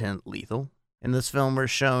the intent lethal? In this film, we're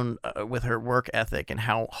shown with her work ethic and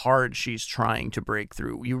how hard she's trying to break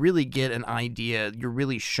through. You really get an idea. You're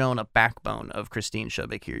really shown a backbone of Christine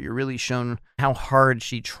Chubbuck here. You're really shown how hard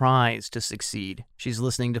she tries to succeed. She's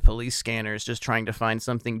listening to police scanners, just trying to find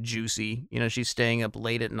something juicy. You know, she's staying up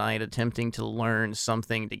late at night, attempting to learn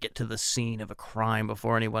something to get to the scene of a crime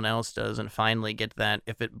before anyone else does, and finally get that,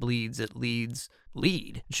 if it bleeds, it leads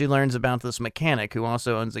lead. She learns about this mechanic who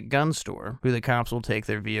also owns a gun store, who the cops will take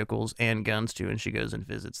their vehicles and guns to, and she goes and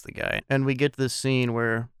visits the guy. And we get this scene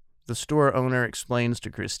where the store owner explains to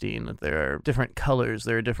Christine that there are different colors,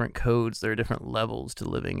 there are different codes, there are different levels to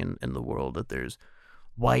living in the world, that there's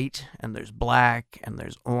white, and there's black, and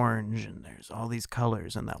there's orange, and there's all these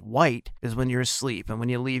colors, and that white is when you're asleep and when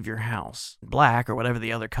you leave your house. Black, or whatever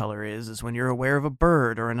the other color is when you're aware of a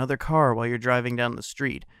bird or another car while you're driving down the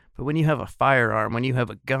street. But when you have a firearm, when you have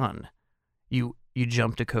a gun, you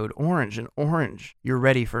jump to code orange, and orange, you're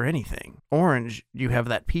ready for anything. Orange, you have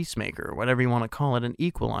that peacemaker, or whatever you want to call it, an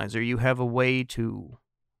equalizer. You have a way to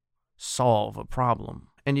solve a problem.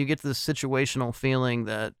 And you get this situational feeling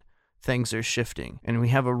that things are shifting. And we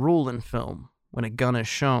have a rule in film. When a gun is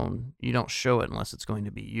shown, you don't show it unless it's going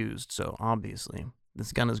to be used. So obviously,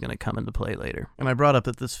 This gun is going to come into play later. And I brought up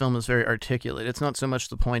that this film is very articulate. It's not so much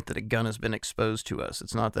the point that a gun has been exposed to us.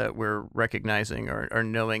 It's not that we're recognizing or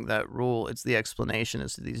knowing that rule. It's the explanation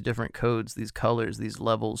as to these different codes, these colors, these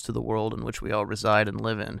levels to the world in which we all reside and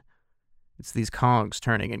live in. It's these cogs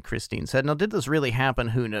turning in Christine's head. Now, did this really happen?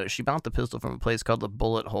 Who knows? She bought the pistol from a place called the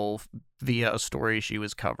Bullet Hole via a story she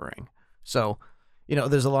was covering. So,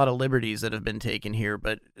 there's a lot of liberties that have been taken here,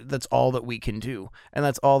 but that's all that we can do. And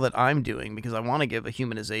that's all that I'm doing because I want to give a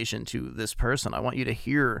humanization to this person. I want you to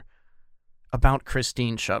hear about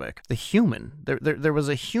Christine Chubbuck, the human. There was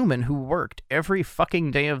a human who worked every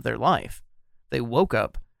fucking day of their life. They woke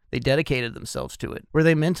up. They dedicated themselves to it. Were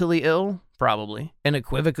they mentally ill? Probably.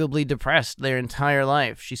 Unequivocally depressed their entire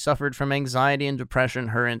life. She suffered from anxiety and depression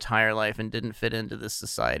her entire life and didn't fit into this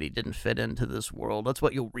society, didn't fit into this world. That's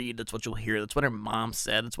what you'll read. That's what you'll hear. That's what her mom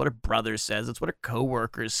said. That's what her brother says. That's what her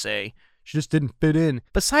coworkers say. She just didn't fit in.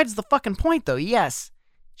 Besides the fucking point, though, yes.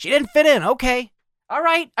 She didn't fit in. Okay. All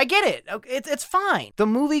right. I get it. It's fine. The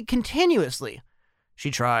movie continuously.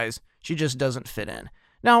 She tries. She just doesn't fit in.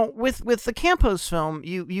 Now, with the Campos film,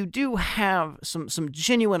 you do have some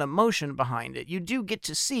genuine emotion behind it. You do get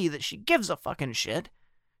to see that she gives a fucking shit.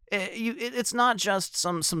 It's not just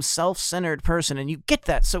some self-centered person, and you get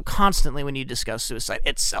that so constantly when you discuss suicide.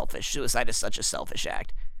 It's selfish. Suicide is such a selfish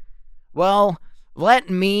act. Well, let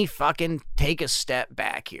me fucking take a step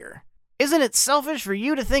back here. Isn't it selfish for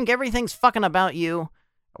you to think everything's fucking about you?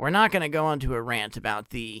 We're not going to go onto a rant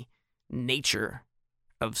about the nature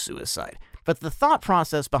of suicide. But the thought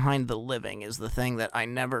process behind the living is the thing that I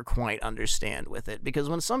never quite understand with it. Because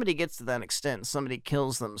when somebody gets to that extent, somebody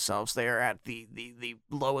kills themselves, they are at the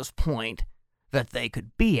lowest point that they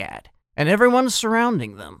could be at. And everyone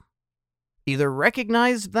surrounding them either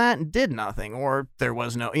recognized that and did nothing, or there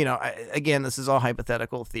was no, again, this is all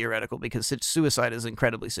hypothetical, theoretical, because suicide is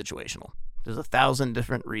incredibly situational. There's 1,000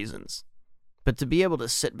 different reasons. But to be able to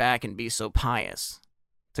sit back and be so pious,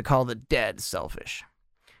 to call the dead selfish,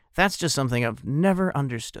 that's just something I've never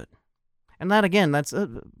understood. And that, again, that's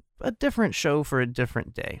a different show for a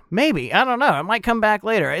different day. Maybe, I don't know, it might come back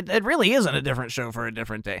later. It really isn't a different show for a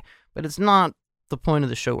different day. But it's not the point of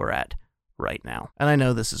the show we're at right now. And I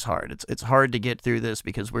know this is hard. It's hard to get through this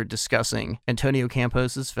because we're discussing Antonio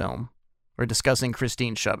Campos's film. We're discussing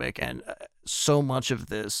Christine Chubbuck, and so much of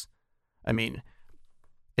this,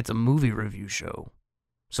 it's a movie review show.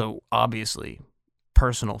 So obviously,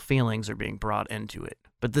 personal feelings are being brought into it.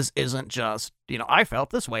 But this isn't just, I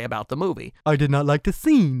felt this way about the movie. I did not like the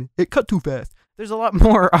scene. It cut too fast. There's a lot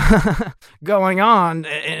more going on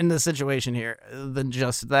in the situation here than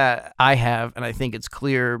just that. I have, and I think it's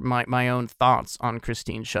clear, my own thoughts on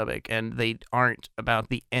Christine Chubbuck, and they aren't about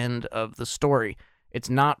the end of the story. It's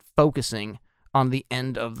not focusing on the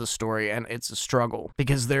end of the story, and it's a struggle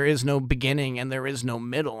because there is no beginning and there is no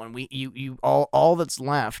middle, and all that's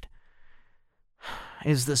left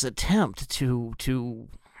is this attempt to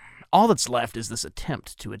all that's left is this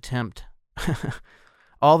attempt.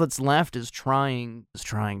 All that's left is trying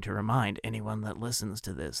to remind anyone that listens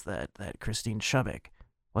to this that Christine Chubbuck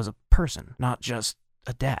was a person, not just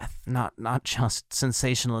a death, not just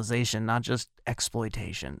sensationalization, not just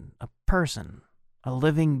exploitation, a person, a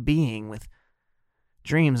living being with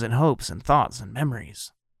dreams and hopes and thoughts and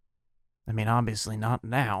memories. Obviously not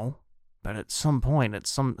now, but at some point, at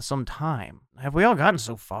some time. Have we all gotten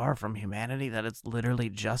so far from humanity that it's literally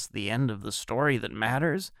just the end of the story that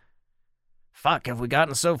matters? Fuck, have we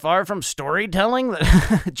gotten so far from storytelling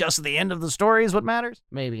that just the end of the story is what matters?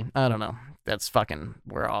 Maybe. I don't know.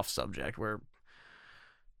 We're off subject. We're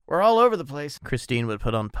all over the place. Christine would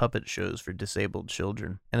put on puppet shows for disabled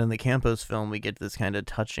children. And in the Campos film, we get this kind of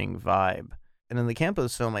touching vibe. And in the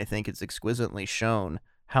Campos film, I think it's exquisitely shown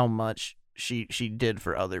how much she did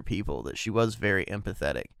for other people, that she was very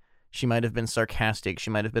empathetic. She might have been sarcastic, she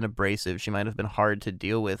might have been abrasive, she might have been hard to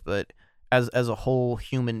deal with, but as a whole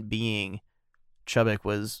human being, Chubbuck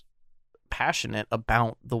was passionate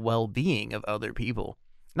about the well-being of other people.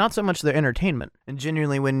 Not so much their entertainment. And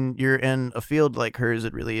genuinely, when you're in a field like hers,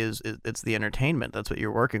 it really is, it's the entertainment. That's what you're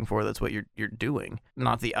working for. That's what you're doing.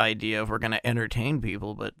 Not the idea of we're going to entertain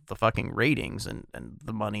people, but the fucking ratings and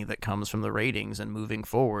the money that comes from the ratings and moving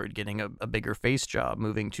forward, getting a bigger face job,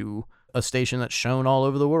 moving to a station that's shown all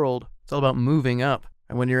over the world. It's all about moving up.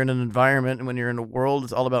 And when you're in an environment and when you're in a world,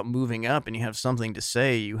 it's all about moving up, and you have something to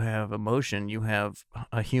say, you have emotion, you have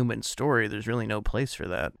a human story. There's really no place for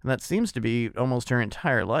that. And that seems to be almost her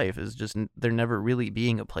entire life, is just there never really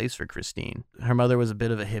being a place for Christine. Her mother was a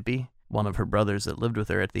bit of a hippie. One of her brothers that lived with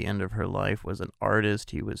her at the end of her life was an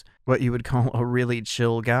artist. He was what you would call a really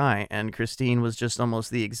chill guy, and Christine was just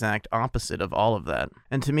almost the exact opposite of all of that.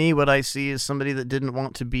 And to me, what I see is somebody that didn't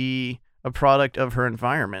want to be a product of her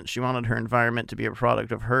environment. She wanted her environment to be a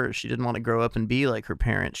product of hers. She didn't want to grow up and be like her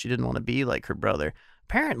parents. She didn't want to be like her brother.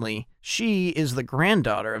 Apparently, she is the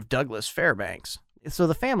granddaughter of Douglas Fairbanks. So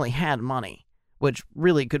the family had money, which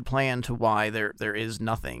really could play into why there is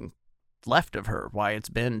nothing left of her, why it's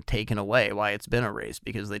been taken away, why it's been erased,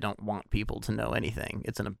 because they don't want people to know anything.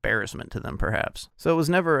 It's an embarrassment to them, perhaps. So it was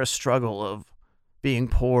never a struggle of being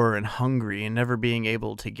poor and hungry and never being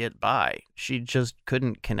able to get by. She just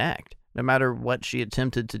couldn't connect. No matter what she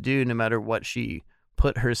attempted to do, no matter what she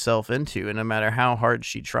put herself into, and no matter how hard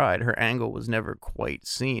she tried, her angle was never quite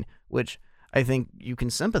seen, which I think you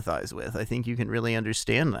can sympathize with. I think you can really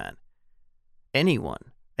understand that.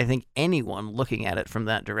 I think anyone looking at it from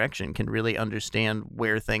that direction can really understand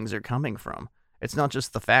where things are coming from. It's not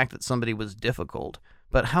just the fact that somebody was difficult,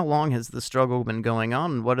 but how long has the struggle been going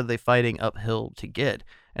on, and what are they fighting uphill to get?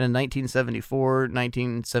 And in 1974,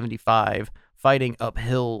 1975, fighting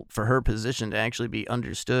uphill for her position to actually be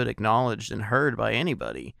understood, acknowledged, and heard by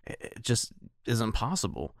anybody, it just is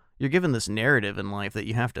impossible. You're given this narrative in life that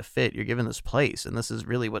you have to fit. You're given this place, and this is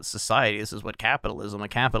really what society, this is what capitalism, a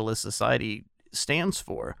capitalist society, stands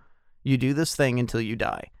for. You do this thing until you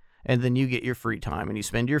die, and then you get your free time, and you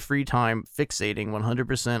spend your free time fixating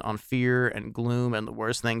 100% on fear and gloom and the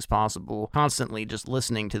worst things possible, constantly just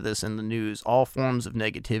listening to this in the news, all forms of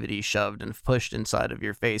negativity shoved and pushed inside of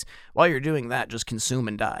your face. While you're doing that, just consume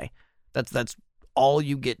and die. That's all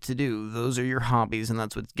you get to do. Those are your hobbies, and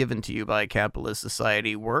that's what's given to you by a capitalist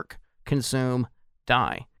society. Work, consume,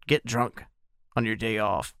 die. Get drunk on your day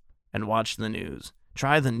off and watch the news.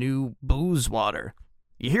 Try the new booze water.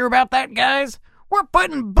 You hear about that, guys? We're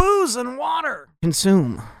putting booze in water.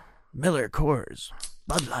 Consume. Miller Coors.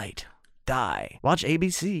 Bud Light. Die. Watch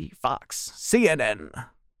ABC, Fox, CNN,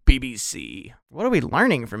 BBC. What are we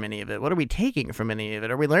learning from any of it? What are we taking from any of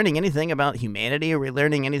it? Are we learning anything about humanity? Are we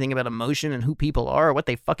learning anything about emotion and who people are, or what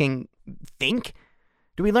they fucking think?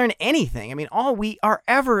 Do we learn anything? I mean, all we are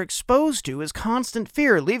ever exposed to is constant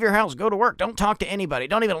fear. Leave your house, go to work, don't talk to anybody,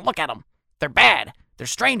 don't even look at them. They're bad. They're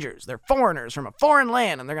strangers. They're foreigners from a foreign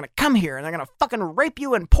land, and they're gonna come here, and they're gonna fucking rape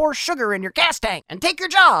you and pour sugar in your gas tank and take your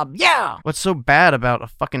job. Yeah! What's so bad about a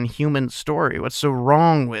fucking human story? What's so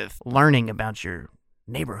wrong with learning about your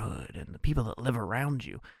neighborhood and the people that live around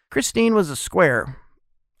you? Christine was a square.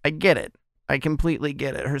 I get it. I completely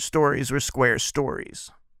get it. Her stories were square stories.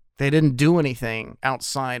 They didn't do anything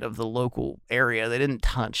outside of the local area. They didn't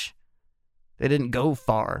touch. They didn't go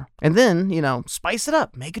far. And then, spice it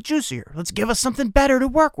up. Make it juicier. Let's give us something better to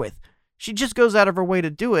work with. She just goes out of her way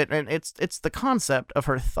to do it, and it's the concept of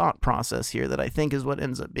her thought process here that I think is what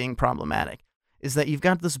ends up being problematic. Is that you've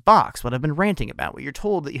got this box, what I've been ranting about, where you're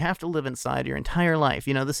told that you have to live inside your entire life.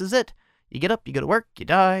 This is it. You get up, you go to work, you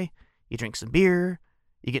die, you drink some beer,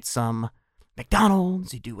 you get some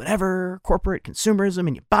McDonald's, you do whatever, corporate consumerism,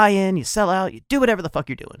 and you buy in, you sell out, you do whatever the fuck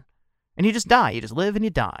you're doing. And you just die. You just live and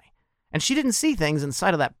you die. And she didn't see things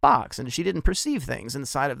inside of that box, and she didn't perceive things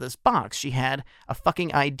inside of this box. She had a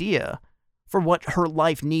fucking idea for what her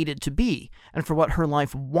life needed to be, and for what her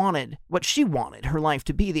life wanted, what she wanted her life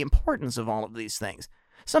to be, the importance of all of these things.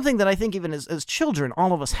 Something that I think even as children,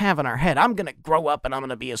 all of us have in our head. I'm going to grow up and I'm going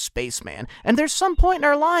to be a spaceman. And there's some point in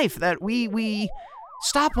our life that we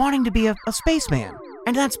stop wanting to be a spaceman.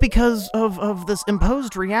 And that's because of this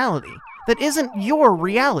imposed reality. That isn't your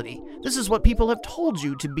reality. This is what people have told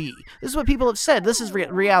you to be. This is what people have said. This is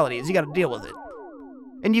reality. Is you got to deal with it.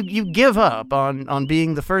 And you give up on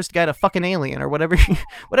being the first guy to fuck an alien or whatever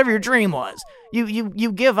your dream was.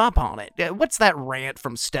 You give up on it. What's that rant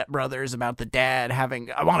from Step Brothers about the dad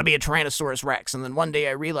having, I want to be a Tyrannosaurus Rex, and then one day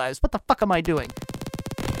I realized, what the fuck am I doing?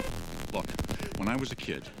 Look, when I was a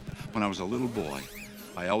kid, when I was a little boy,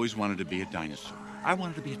 I always wanted to be a dinosaur. I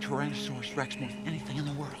wanted to be a Tyrannosaurus Rex more than anything in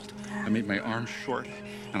the world. I made my arms short,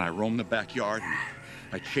 and I roamed the backyard, and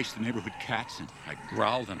I chased the neighborhood cats, and I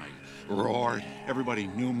growled, and I roared. Everybody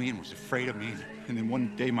knew me and was afraid of me. And then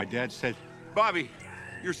one day my dad said, Bobby,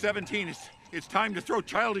 you're 17. It's time to throw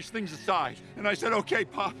childish things aside. And I said, okay,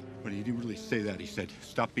 Pop. But he didn't really say that. He said,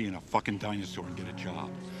 stop being a fucking dinosaur and get a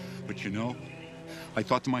job. But I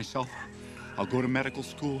thought to myself, I'll go to medical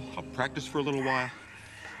school, I'll practice for a little while,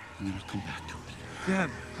 and then I'll come back to it.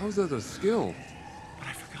 Dad, how's that a skill? But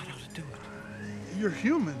I forgot how to do it. You're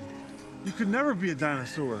human. You could never be a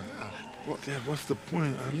dinosaur. Well, Dad, what's the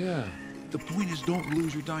point? Yeah. The point is don't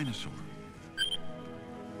lose your dinosaur.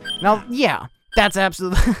 Now, yeah, that's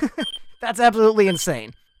absolutely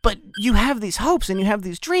insane. But you have these hopes and you have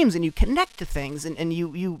these dreams and you connect to things and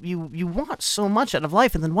you want so much out of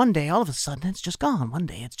life, and then one day, all of a sudden, it's just gone. One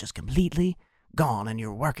day, it's just completely gone, and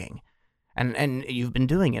you're working. And you've been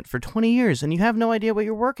doing it for 20 years, and you have no idea what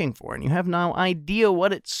you're working for, and you have no idea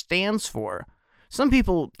what it stands for. Some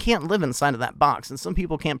people can't live inside of that box, and some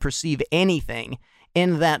people can't perceive anything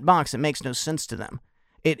in that box. It makes no sense to them.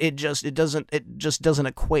 It just doesn't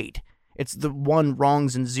equate. It's the one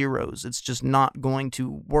wrongs and zeros. It's just not going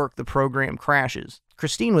to work. The program crashes.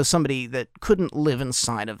 Christine was somebody that couldn't live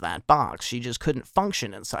inside of that box. She just couldn't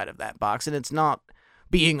function inside of that box, and it's not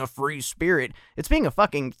being a free spirit. It's being a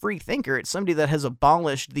fucking free thinker. It's somebody that has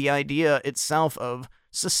abolished the idea itself of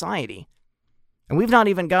society. And we've not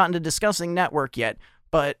even gotten to discussing network yet,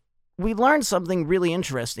 but we learned something really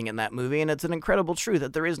interesting in that movie, and it's an incredible truth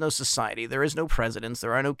that there is no society, there is no presidents,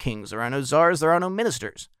 there are no kings, there are no czars, there are no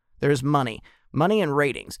ministers. There is money. Money and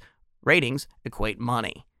ratings. Ratings equate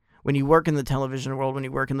money. When you work in the television world, when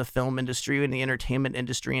you work in the film industry, in the entertainment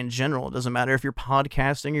industry in general, it doesn't matter if you're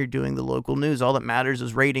podcasting or you're doing the local news. All that matters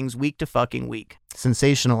is ratings week to fucking week.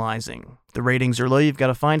 Sensationalizing. The ratings are low, you've got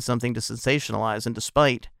to find something to sensationalize, and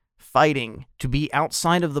despite fighting to be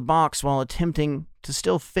outside of the box while attempting to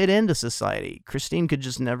still fit into society, Christine could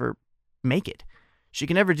just never make it. She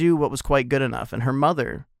could never do what was quite good enough, and her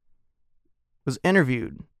mother was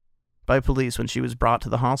interviewed by police when she was brought to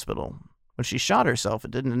the hospital. When she shot herself,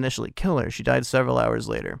 it didn't initially kill her. She died several hours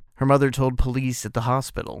later. Her mother told police at the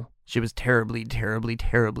hospital she was terribly, terribly,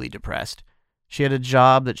 terribly depressed. She had a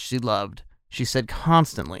job that she loved. She said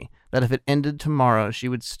constantly that if it ended tomorrow, she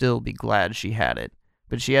would still be glad she had it.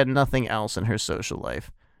 But she had nothing else in her social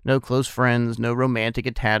life. No close friends, no romantic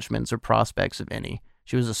attachments or prospects of any.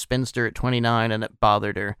 She was a spinster at 29 and it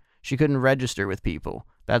bothered her. She couldn't register with people.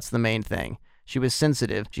 That's the main thing. She was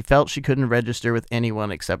sensitive. She felt she couldn't register with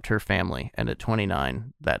anyone except her family. And at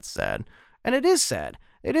 29, that's sad. And it is sad.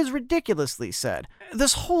 It is ridiculously sad.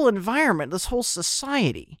 This whole environment, this whole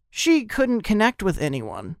society, she couldn't connect with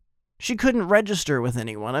anyone. She couldn't register with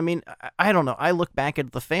anyone. I mean, I don't know. I look back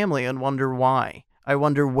at the family and wonder why. I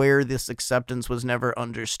wonder where this acceptance was never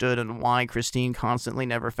understood and why Christine constantly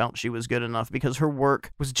never felt she was good enough, because her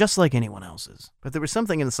work was just like anyone else's. But there was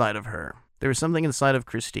something inside of her. There was something inside of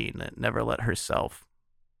Christine that never let herself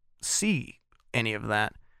see any of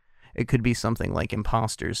that. It could be something like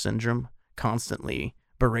imposter syndrome, constantly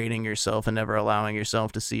berating yourself and never allowing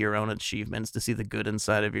yourself to see your own achievements, to see the good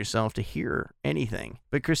inside of yourself, to hear anything.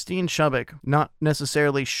 But Christine Chubbuck, not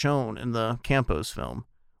necessarily shown in the Campos film,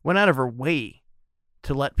 went out of her way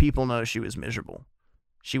to let people know she was miserable.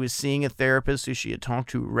 She was seeing a therapist who she had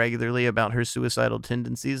talked to regularly about her suicidal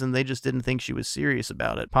tendencies, and they just didn't think she was serious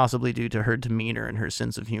about it, possibly due to her demeanor and her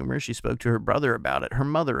sense of humor. She spoke to her brother about it, her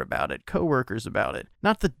mother about it, coworkers about it.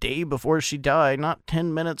 Not the day before she died, not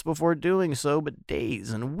 10 minutes before doing so, but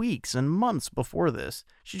days and weeks and months before this.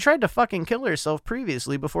 She tried to fucking kill herself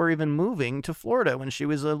previously before even moving to Florida when she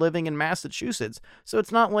was living in Massachusetts, so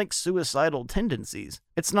it's not like suicidal tendencies.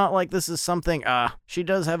 It's not like this is something, she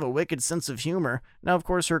does have a wicked sense of humor. Now, of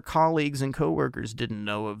course, her colleagues and coworkers didn't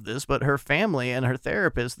know of this, but her family and her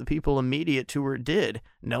therapist, the people immediate to her, did.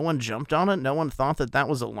 No one jumped on it. No one thought that that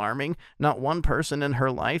was alarming. Not one person in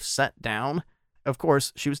her life sat down. Of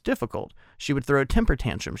course, she was difficult. She would throw temper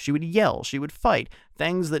tantrums. She would yell. She would fight.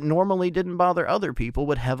 Things that normally didn't bother other people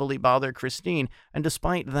would heavily bother Christine. And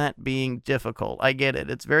despite that being difficult, I get it.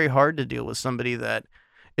 It's very hard to deal with somebody that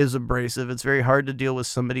is abrasive. It's very hard to deal with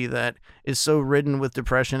somebody that is so ridden with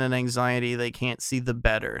depression and anxiety they can't see the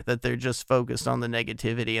better, that they're just focused on the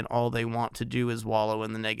negativity and all they want to do is wallow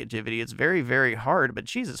in the negativity. It's very, very hard, but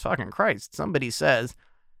Jesus fucking Christ, somebody says,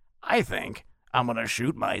 I think I'm gonna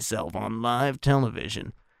shoot myself on live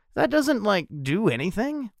television. That doesn't, do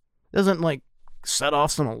anything. Doesn't, set off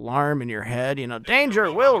some alarm in your head,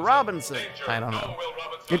 danger, Will Robinson. I don't know.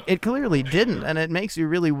 It clearly didn't, and it makes you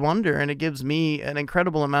really wonder, and it gives me an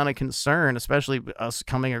incredible amount of concern, especially us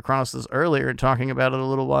coming across this earlier and talking about it a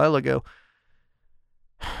little while ago.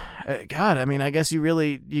 God, I mean, I guess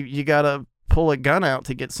you gotta pull a gun out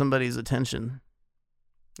to get somebody's attention.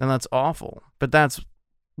 And that's awful. But that's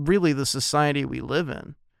really the society we live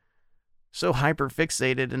in. So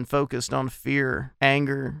hyper-fixated and focused on fear,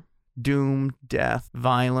 anger, doom, death,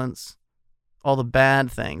 violence, all the bad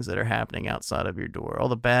things that are happening outside of your door, all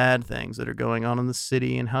the bad things that are going on in the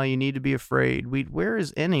city and how you need to be afraid. Where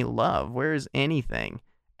is any love? Where is anything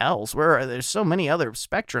else? There's so many other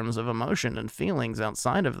spectrums of emotion and feelings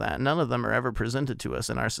outside of that. None of them are ever presented to us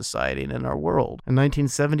in our society and in our world. In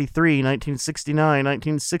 1973, 1969,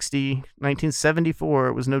 1960, 1974,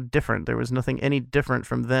 it was no different. There was nothing any different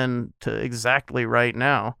from then to exactly right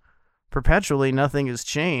now. perpetually nothing has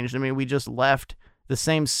changed. I mean, we just left the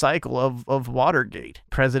same cycle of Watergate.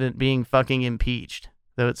 President being fucking impeached.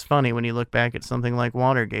 Though it's funny when you look back at something like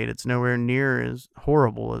Watergate, it's nowhere near as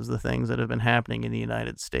horrible as the things that have been happening in the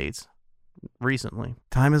United States recently.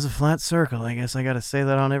 Time is a flat circle. I guess I gotta say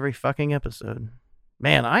that on every fucking episode.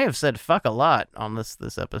 Man, I have said fuck a lot on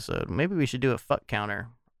this episode. Maybe we should do a fuck counter.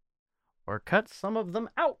 Or cut some of them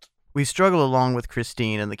out. We struggle along with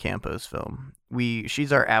Christine in the Campos film.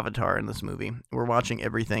 She's our avatar in this movie. We're watching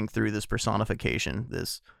everything through this personification,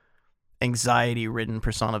 this anxiety-ridden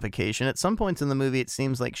personification. At some points in the movie, it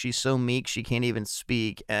seems like she's so meek she can't even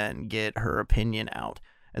speak and get her opinion out.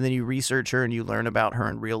 And then you research her and you learn about her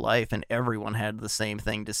in real life, and everyone had the same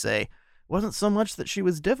thing to say. It wasn't so much that she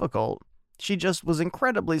was difficult. She just was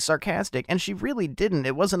incredibly sarcastic, and she really didn't.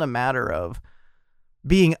 It wasn't a matter of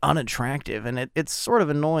being unattractive, and it's sort of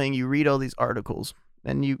annoying. You read all these articles,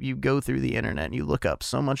 and you go through the internet, and you look up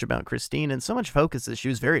so much about Christine, and so much focus is she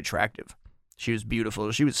was very attractive. She was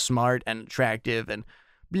beautiful. She was smart and attractive and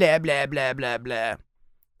blah, blah, blah, blah, blah.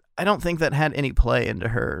 I don't think that had any play into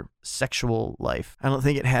her sexual life. I don't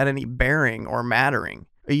think it had any bearing or mattering.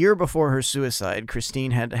 A year before her suicide,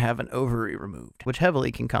 Christine had to have an ovary removed, which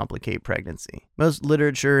heavily can complicate pregnancy. Most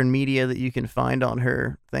literature and media that you can find on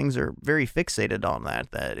her, things are very fixated on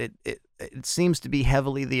that it seems to be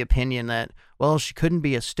heavily the opinion that, well, she couldn't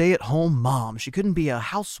be a stay-at-home mom, she couldn't be a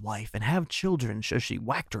housewife and have children, so she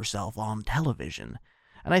whacked herself on television.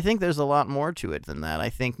 And I think there's a lot more to it than that.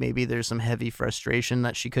 I think maybe there's some heavy frustration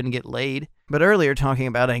that she couldn't get laid. But earlier, talking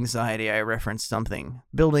about anxiety, I referenced something.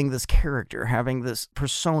 Building this character, having this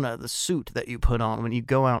persona, the suit that you put on when you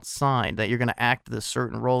go outside, that you're going to act this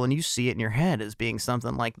certain role, and you see it in your head as being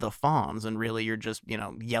something like the Fonz, and really you're just,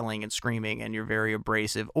 yelling and screaming, and you're very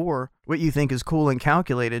abrasive. Or what you think is cool and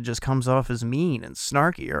calculated just comes off as mean and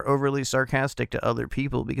snarky or overly sarcastic to other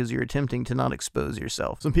people because you're attempting to not expose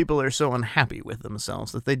yourself. Some people are so unhappy with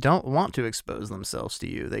themselves that they don't want to expose themselves to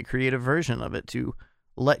you. They create a version of it to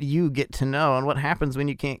let you get to know. And what happens when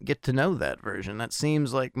you can't get to know that version? That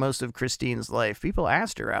seems like most of Christine's life. People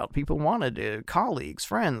asked her out. People wanted to. Colleagues,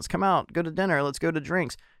 friends, come out, go to dinner, let's go to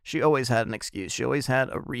drinks. She always had an excuse. She always had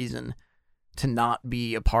a reason to not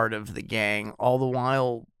be a part of the gang. All the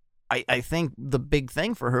while, I think the big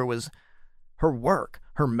thing for her was her work,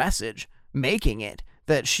 her message, making it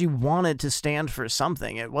that she wanted to stand for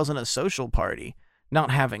something. It wasn't a social party. Not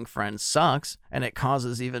having friends sucks, and it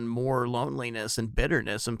causes even more loneliness and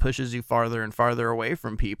bitterness and pushes you farther and farther away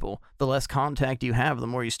from people. The less contact you have, the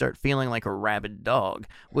more you start feeling like a rabid dog,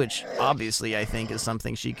 which obviously I think is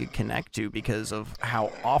something she could connect to because of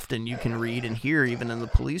how often you can read and hear, even in the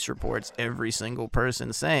police reports, every single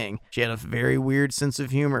person saying she had a very weird sense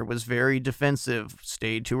of humor, was very defensive,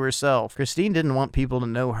 stayed to herself. Christine didn't want people to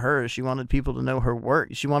know her. She wanted people to know her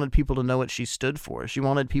work. She wanted people to know what she stood for. She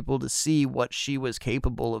wanted people to see what she was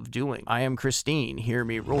capable of doing. I am Christine, hear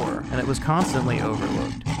me roar. And it was constantly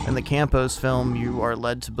overlooked. In the Campos film, you are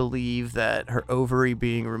led to believe that her ovary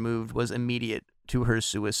being removed was immediate to her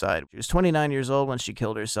suicide. She was 29 years old when she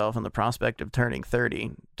killed herself, and the prospect of turning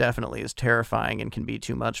 30 definitely is terrifying and can be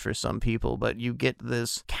too much for some people, but you get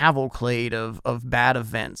this cavalcade of bad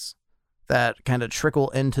events that kind of trickle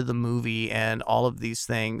into the movie, and all of these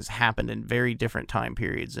things happened in very different time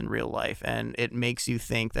periods in real life, and it makes you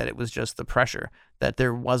think that it was just the pressure, that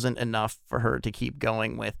there wasn't enough for her to keep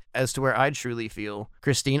going with. As to where I truly feel,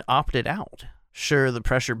 Christine opted out. Sure, the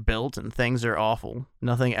pressure built and things are awful.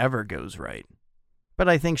 Nothing ever goes right. But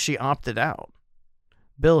I think she opted out.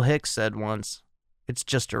 Bill Hicks said once, "It's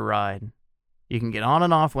just a ride. You can get on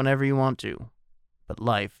and off whenever you want to, but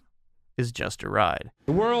life is just a ride."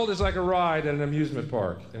 The world is like a ride at an amusement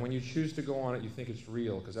park, and when you choose to go on it, you think it's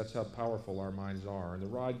real, because that's how powerful our minds are. And the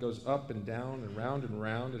ride goes up and down and round and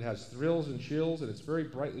round. It has thrills and chills, and it's very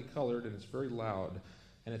brightly colored, and it's very loud,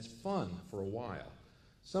 and it's fun for a while.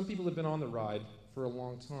 Some people have been on the ride for a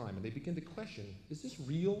long time, and they begin to question, is this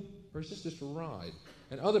real, or is this just a ride?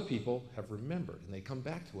 And other people have remembered, and they come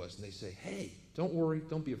back to us, and they say, hey, don't worry,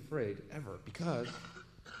 don't be afraid, ever, because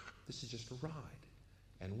this is just a ride.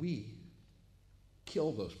 And we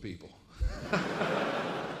kill those people.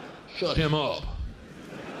 Shut him up.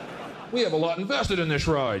 We have a lot invested in this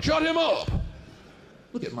ride. Shut him up.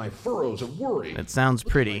 Look at my furrows of worry. It sounds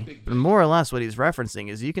pretty, but more or less what he's referencing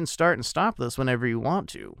is you can start and stop this whenever you want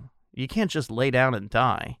to. You can't just lay down and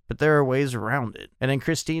die, but there are ways around it. And in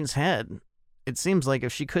Christine's head, it seems like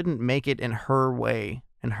if she couldn't make it in her way,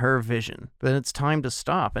 in her vision, then it's time to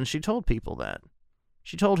stop, and she told people that.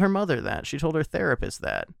 She told her mother that. She told her therapist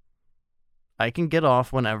that. I can get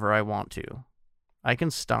off whenever I want to. I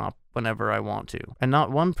can stop whenever I want to. And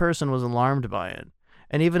not one person was alarmed by it.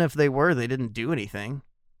 And even if they were, they didn't do anything.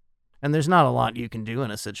 And there's not a lot you can do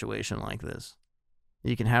in a situation like this.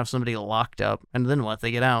 You can have somebody locked up, and then what? They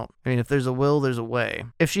get out. I mean, if there's a will, there's a way.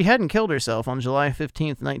 If she hadn't killed herself on July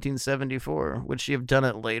 15th, 1974, would she have done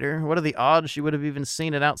it later? What are the odds she would have even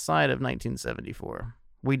seen it outside of 1974?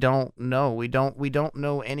 We don't know. We don't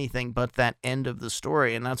know anything but that end of the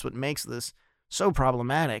story, and that's what makes this so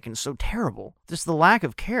problematic and so terrible. Just the lack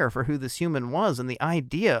of care for who this human was and the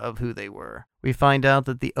idea of who they were. We find out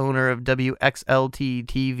that the owner of WXLT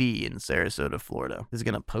TV in Sarasota, Florida, is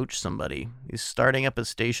going to poach somebody. He's starting up a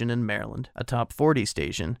station in Maryland, a top 40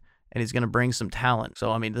 station, and he's going to bring some talent.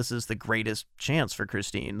 So, I mean, this is the greatest chance for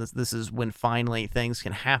Christine. This is when finally things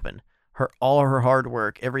can happen. All her hard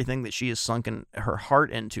work, everything that she has sunken her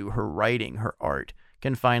heart into, her writing, her art,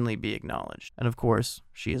 can finally be acknowledged. And of course,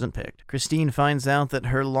 she isn't picked. Christine finds out that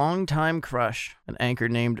her longtime crush, an anchor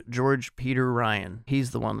named George Peter Ryan, he's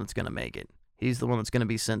the one that's going to make it. He's the one that's going to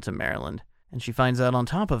be sent to Maryland. And she finds out on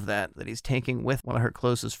top of that he's taking with one of her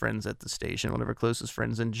closest friends at the station, one of her closest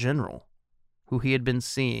friends in general, who he had been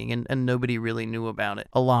seeing, and nobody really knew about it.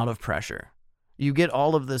 A lot of pressure. You get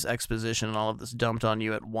all of this exposition and all of this dumped on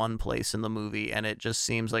you at one place in the movie, and it just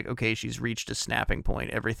seems like, okay, she's reached a snapping point.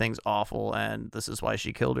 Everything's awful, and this is why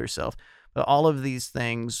she killed herself. But all of these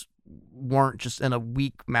things weren't just in a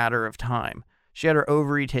week matter of time. She had her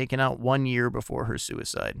ovary taken out 1 year before her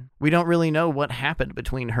suicide. We don't really know what happened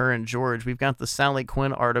between her and George. We've got the Sally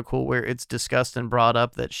Quinn article where it's discussed and brought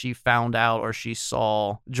up that she found out or she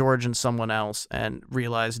saw George and someone else and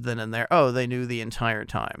realized then and there, oh, they knew the entire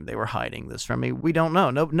time. They were hiding this from me. We don't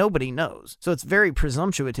know. Nobody knows. So it's very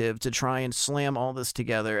presumptuous to try and slam all this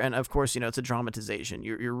together. And of course, it's a dramatization.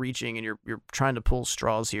 You're reaching and you're trying to pull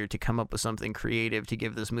straws here to come up with something creative to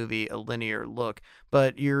give this movie a linear look,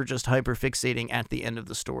 but you're just hyperfixating at the end of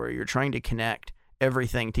the story. You're trying to connect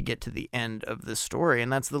everything to get to the end of this story,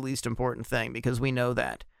 and that's the least important thing, because we know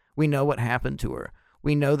that. We know what happened to her.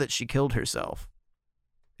 We know that she killed herself.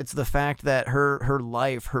 It's the fact that her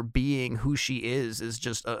life, her being, who she is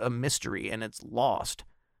just a mystery, and it's lost.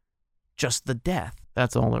 Just the death.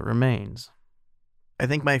 That's all that remains. I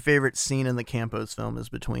think my favorite scene in the Campos film is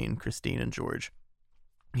between Christine and George.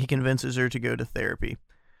 He convinces her to go to therapy,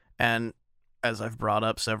 and as I've brought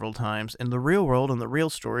up several times, in the real world, in the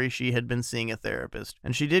real story, she had been seeing a therapist.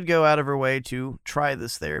 And she did go out of her way to try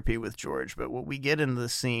this therapy with George. But what we get in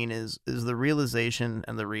this scene is the realization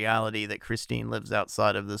and the reality that Christine lives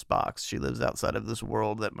outside of this box. She lives outside of this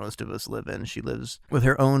world that most of us live in. She lives with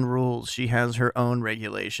her own rules. She has her own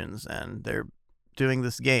regulations. And they're doing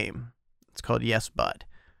this game. It's called Yes But,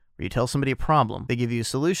 where you tell somebody a problem, they give you a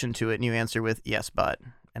solution to it, and you answer with yes but.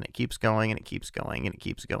 And it keeps going, and it keeps going, and it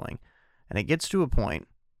keeps going. And it gets to a point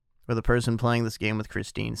where the person playing this game with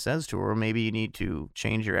Christine says to her, well, maybe you need to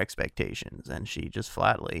change your expectations. And she just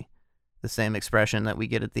flatly, the same expression that we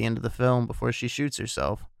get at the end of the film before she shoots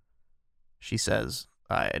herself, she says,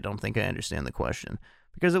 I don't think I understand the question.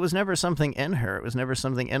 Because it was never something in her. It was never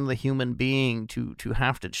something in the human being to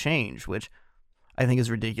have to change, which I think is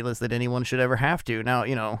ridiculous that anyone should ever have to. Now,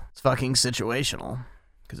 it's fucking situational.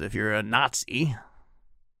 Because if you're a Nazi,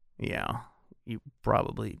 yeah, you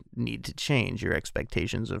probably need to change. Your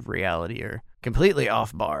expectations of reality are completely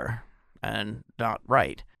off bar and not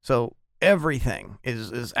right. So everything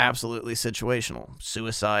is absolutely situational.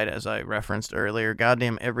 Suicide, as I referenced earlier,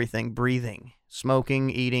 goddamn everything, breathing, smoking,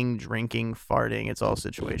 eating, drinking, farting, it's all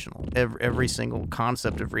situational. Every single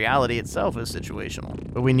concept of reality itself is situational.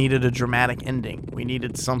 But we needed a dramatic ending. We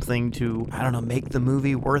needed something to, make the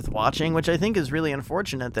movie worth watching, which I think is really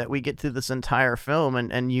unfortunate that we get to this entire film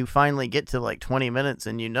and you finally get to like 20 minutes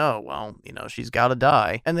and she's got to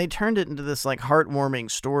die. And they turned it into this like heartwarming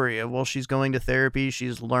story of, well, she's going to therapy,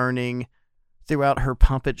 she's learning. Throughout her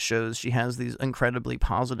puppet shows, she has these incredibly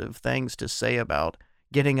positive things to say about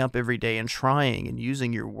getting up every day and trying and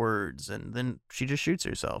using your words, and then she just shoots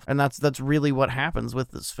herself. And that's really what happens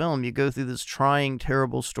with this film. You go through this trying,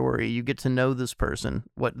 terrible story. You get to know this person,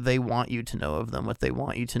 what they want you to know of them, what they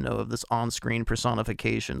want you to know of this on-screen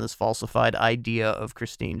personification, this falsified idea of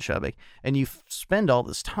Christine Chubbuck. And you spend all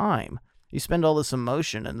this time, you spend all this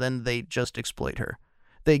emotion, and then they just exploit her.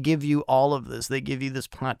 They give you all of this. They give you this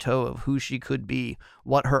plateau of who she could be,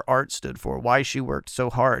 what her art stood for, why she worked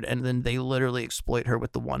so hard, and then they literally exploit her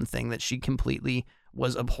with the one thing that she completely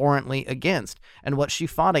was abhorrently against, and what she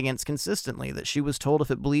fought against consistently, that she was told if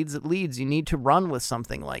it bleeds, it leads. You need to run with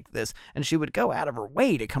something like this, and she would go out of her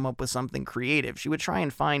way to come up with something creative. She would try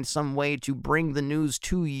and find some way to bring the news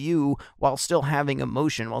to you while still having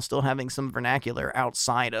emotion, while still having some vernacular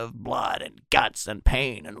outside of blood and guts and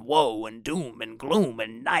pain and woe and doom and gloom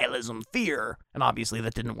and nihilism, fear. And obviously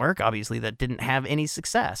that didn't work. Obviously that didn't have any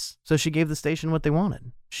success. So she gave the station what they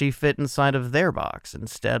wanted. She fit inside of their box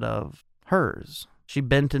instead of hers. She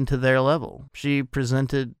bent into their level. She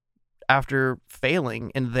presented, after failing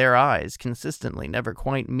in their eyes consistently, never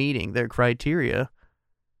quite meeting their criteria,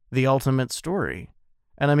 the ultimate story.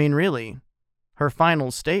 And I mean, really, her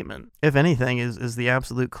final statement, if anything, is the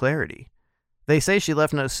absolute clarity. They say she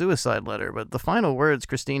left no suicide letter, but the final words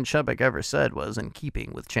Christine Chubbuck ever said was, in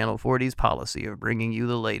keeping with Channel 40's policy of bringing you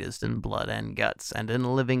the latest in blood and guts, and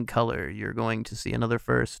in living color, you're going to see another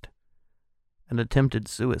first. An attempted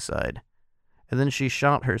suicide. And then she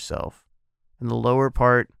shot herself in the lower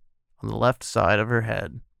part on the left side of her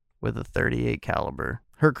head with a .38 caliber.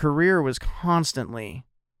 Her career was constantly,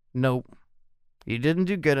 nope, you didn't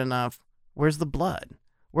do good enough. Where's the blood?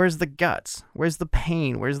 Where's the guts? Where's the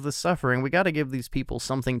pain? Where's the suffering? We got to give these people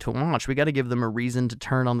something to watch. We got to give them a reason to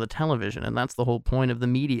turn on the television, and that's the whole point of the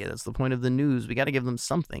media. That's the point of the news. We got to give them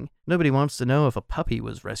something. Nobody wants to know if a puppy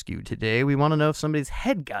was rescued today. We want to know if somebody's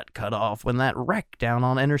head got cut off when that wreck down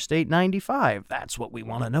on Interstate 95. That's what we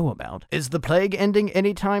want to know about. Is the plague ending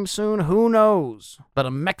anytime soon? Who knows? But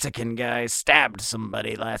a Mexican guy stabbed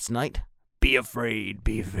somebody last night. Be afraid.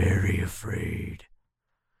 Be very afraid.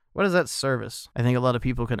 What is that service? I think a lot of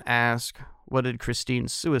people can ask, what did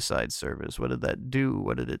Christine's suicide service? What did that do?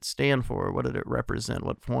 What did it stand for? What did it represent?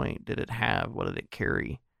 What point did it have? What did it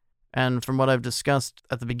carry? And from what I've discussed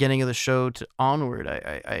at the beginning of the show to onward,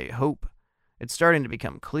 I hope it's starting to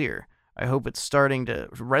become clear. I hope it's starting to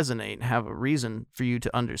resonate and have a reason for you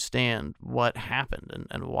to understand what happened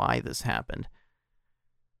and why this happened.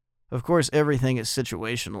 Of course, everything is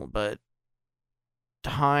situational, but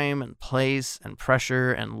time and place and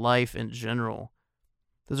pressure and life in general,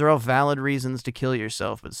 those are all valid reasons to kill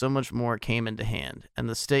yourself, but so much more came into hand. And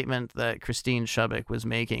the statement that Christine Chubbuck was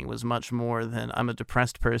making was much more than, I'm a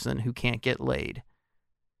depressed person who can't get laid.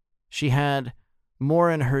 She had more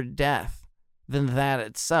in her death than that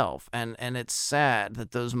itself, and it's sad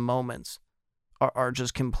that those moments are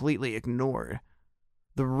just completely ignored.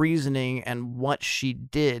 The reasoning and what she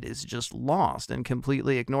did is just lost and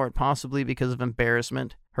completely ignored, possibly because of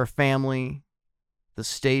embarrassment. Her family, the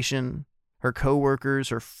station, her coworkers,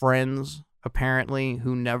 her friends, apparently,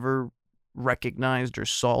 who never recognized or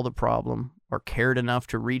saw the problem or cared enough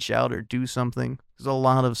to reach out or do something. There's a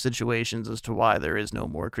lot of situations as to why there is no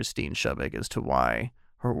more Christine Chubbuck, as to why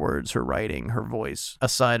her words, her writing, her voice,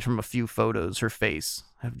 aside from a few photos, her face,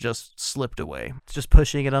 have just slipped away. It's just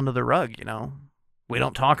pushing it under the rug, you know? We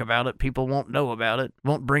don't talk about it, people won't know about it,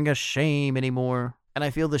 won't bring us shame anymore. And I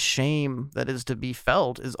feel the shame that is to be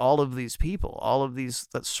felt is all of these people, all of these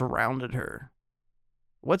that surrounded her.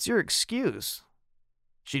 What's your excuse?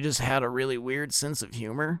 She just had a really weird sense of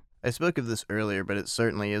humor? I spoke of this earlier, but it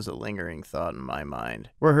certainly is a lingering thought in my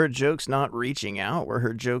mind. Were her jokes not reaching out? Were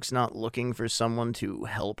her jokes not looking for someone to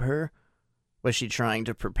help her? Was she trying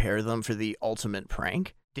to prepare them for the ultimate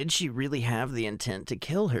prank? Did she really have the intent to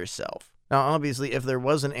kill herself? Now, obviously, if there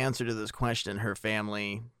was an answer to this question, her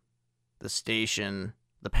family, the station,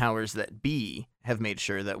 the powers that be have made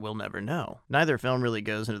sure that we'll never know. Neither film really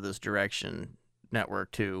goes into this direction,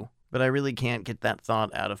 Network 2, but I really can't get that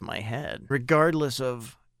thought out of my head. Regardless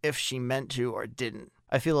of if she meant to or didn't,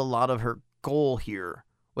 I feel a lot of her goal here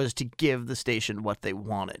was to give the station what they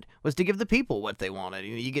wanted, was to give the people what they wanted.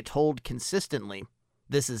 You get told consistently,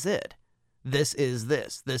 this is it. This is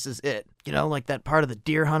this. This is it. You know, like that part of The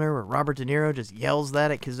Deer Hunter where Robert De Niro just yells that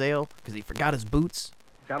at Cazale because he forgot his boots.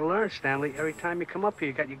 Gotta learn, Stanley. Every time you come up here,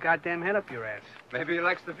 you got your goddamn head up your ass. Maybe he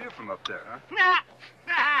likes the view from up there, huh?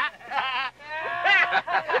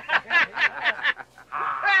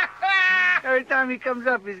 Every time he comes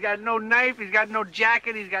up, he's got no knife, he's got no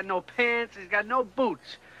jacket, he's got no pants, he's got no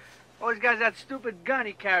boots. All he's got is that stupid gun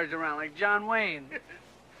he carries around like John Wayne.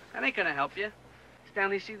 That ain't gonna help you.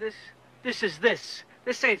 Stanley, see this? This is this.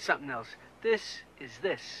 This ain't something else. This is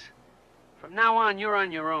this. From now on, you're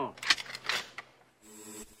on your own.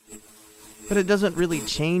 But it doesn't really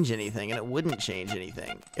change anything, and it wouldn't change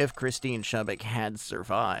anything if Christine Chubbuck had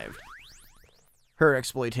survived. Her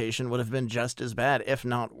exploitation would have been just as bad, if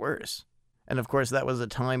not worse. And of course, that was a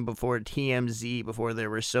time before TMZ, before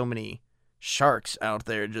there were so many sharks out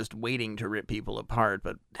there just waiting to rip people apart.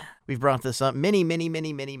 But we've brought this up many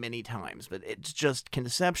times, but it's just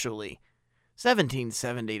conceptually,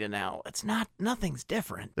 1770 to now, nothing's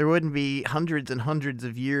different. There wouldn't be hundreds and hundreds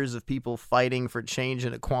of years of people fighting for change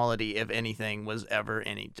and equality if anything was ever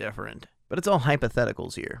any different. But it's all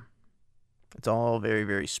hypotheticals here. It's all very,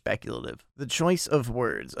 very speculative. The choice of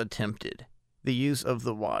words attempted. The use of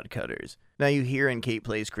the wad cutters. Now you hear in Kate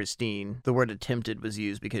Plays Christine, the word attempted was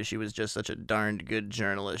used because she was just such a darned good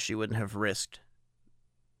journalist she wouldn't have risked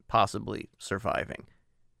possibly surviving.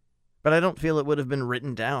 But I don't feel it would have been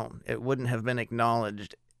written down. It wouldn't have been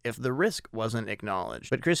acknowledged if the risk wasn't acknowledged.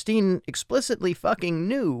 But Christine explicitly fucking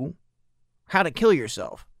knew how to kill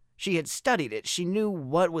yourself. She had studied it. She knew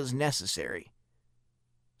what was necessary.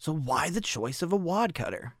 So why the choice of a wad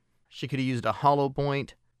cutter? She could have used a hollow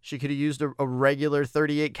point. She could have used a regular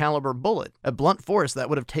 .38 caliber bullet. At blunt force, that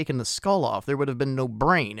would have taken the skull off. There would have been no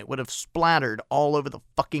brain. It would have splattered all over the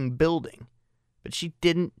fucking building. But she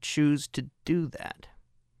didn't choose to do that.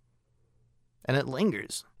 And it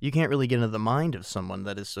lingers. You can't really get into the mind of someone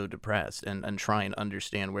that is so depressed and try and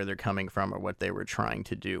understand where they're coming from or what they were trying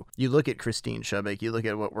to do. You look at Christine Chubbuck, you look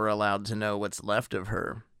at what we're allowed to know, what's left of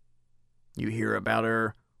her. You hear about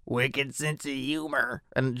her wicked sense of humor,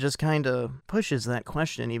 and it just kind of pushes that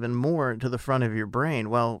question even more to the front of your brain.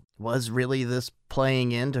 Well, was really this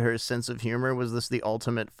playing into her sense of humor? Was this the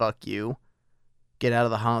ultimate fuck you? Get out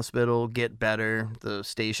of the hospital, get better, the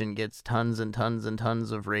station gets tons and tons and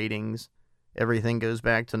tons of ratings. Everything goes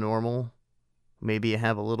back to normal. Maybe you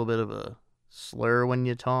have a little bit of a slur when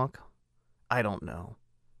you talk. I don't know.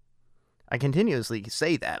 I continuously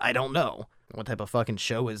say that. I don't know. What type of fucking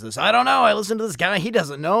show is this? I don't know. I listen to this guy. He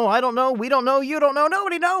doesn't know. I don't know. We don't know. You don't know.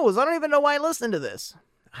 Nobody knows. I don't even know why I listen to this.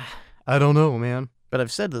 I don't know, man. But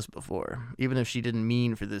I've said this before. Even if she didn't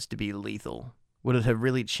mean for this to be lethal, would it have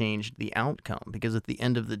really changed the outcome? Because at the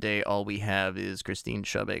end of the day, all we have is Christine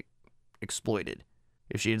Chubbuck exploited.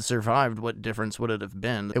 If she had survived, what difference would it have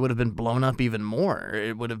been? It would have been blown up even more.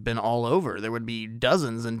 It would have been all over. There would be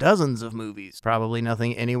dozens and dozens of movies. Probably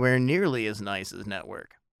nothing anywhere nearly as nice as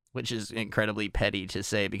Network. Which is incredibly petty to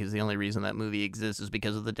say because the only reason that movie exists is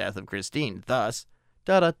because of the death of Christine. Thus,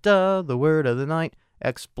 da-da-da, the word of the night,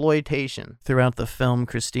 exploitation. Throughout the film,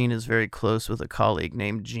 Christine is very close with a colleague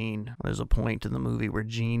named Jean. There's a point in the movie where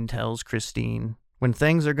Jean tells Christine, when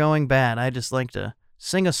things are going bad, I just like to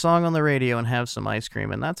sing a song on the radio and have some ice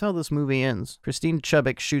cream, and that's how this movie ends. Christine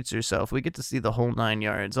Chubbuck shoots herself. We get to see the whole 9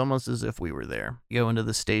 yards, almost as if we were there. We go into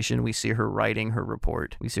the station, we see her writing her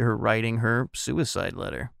report. We see her writing her suicide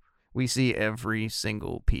letter. We see every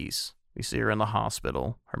single piece. We see her in the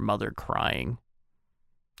hospital, her mother crying.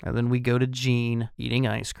 And then we go to Jean eating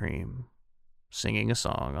ice cream, singing a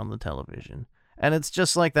song on the television. And it's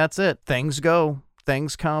just like, that's it. Things go.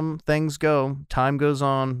 Things come, things go, time goes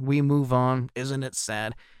on, we move on, isn't it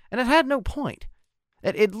sad? And it had no point.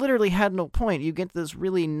 It literally had no point. You get this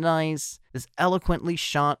really nice, this eloquently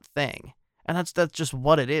shot thing. And that's just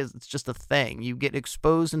what it is. It's just a thing. You get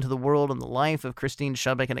exposed into the world and the life of Christine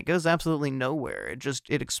Chubbuck, and it goes absolutely nowhere.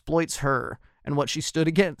 It exploits her and what she stood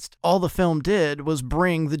against. All the film did was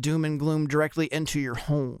bring the doom and gloom directly into your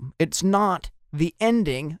home. It's not the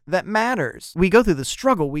ending that matters. We go through the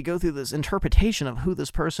struggle, we go through this interpretation of who this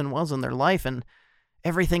person was in their life and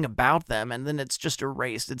everything about them, and then it's just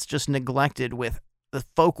erased. It's just neglected with the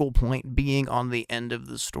focal point being on the end of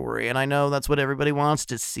the story. And I know that's what everybody wants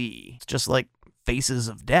to see. It's just like Faces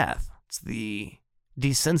of Death. It's the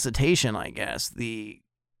desensitization, I guess, the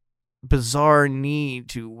bizarre need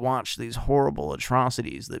to watch these horrible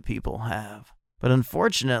atrocities that people have. But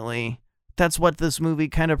unfortunately, that's what this movie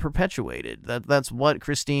kind of perpetuated. That's what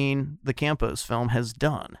Christine, the Campos film, has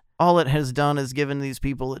done. All it has done is given these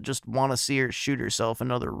people that just want to see her shoot herself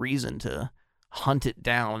another reason to hunt it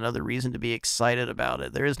down, another reason to be excited about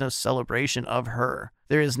it. There is no celebration of her.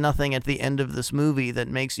 There is nothing at the end of this movie that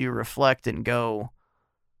makes you reflect and go,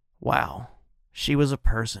 wow, she was a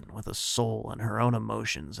person with a soul and her own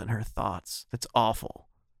emotions and her thoughts. That's awful.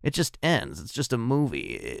 It just ends. It's just a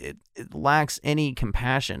movie. It lacks any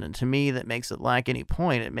compassion, and to me, that makes it lack any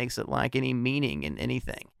point. It makes it lack any meaning in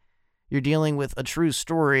anything. You're dealing with a true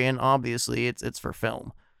story, and obviously it's for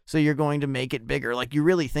film. So you're going to make it bigger. Like, you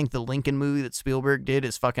really think the Lincoln movie that Spielberg did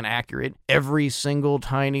is fucking accurate? Every single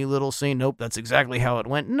tiny little scene, nope, that's exactly how it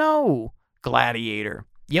went. No! Gladiator.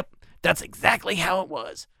 Yep, that's exactly how it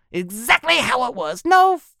was. Exactly how it was.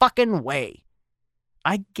 No fucking way.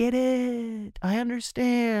 I get it. I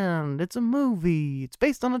understand. It's a movie. It's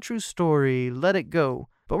based on a true story. Let it go.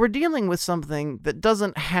 But we're dealing with something that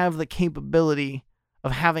doesn't have the capability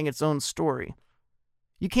of having its own story.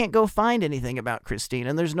 You can't go find anything about Christine,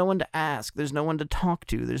 and there's no one to ask. There's no one to talk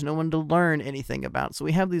to. There's no one to learn anything about. So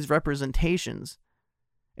we have these representations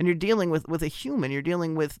And you're dealing with a human. You're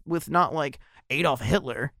dealing with not like Adolf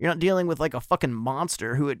Hitler. You're not dealing with like a fucking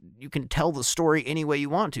monster who you can tell the story any way you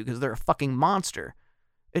want to because they're a fucking monster.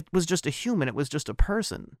 It was just a human. It was just a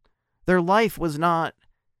person. Their life was not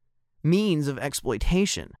means of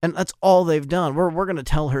exploitation. And that's all they've done. We're going to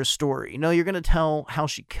tell her story. No, you're going to tell how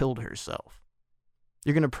she killed herself.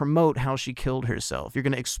 You're going to promote how she killed herself. You're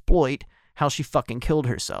going to exploit how she fucking killed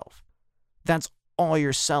herself. That's all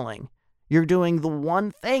you're selling. You're doing the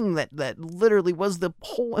one thing that literally was the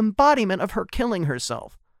whole embodiment of her killing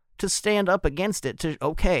herself. To stand up against it,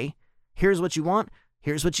 okay, here's what you want,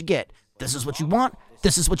 here's what you get. This is what you want,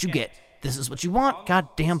 this is what you get. This is what you want.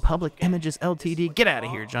 Goddamn Public Images Ltd. Get out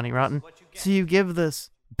of here, Johnny Rotten. So you give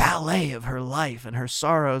this ballet of her life and her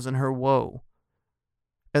sorrows and her woe.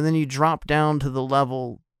 And then you drop down to the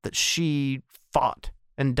level that she fought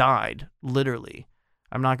and died, literally.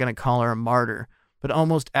 I'm not going to call her a martyr, but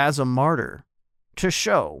almost as a martyr to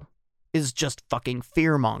show is just fucking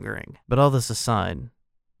fear-mongering. But all this aside,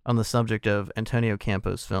 on the subject of Antonio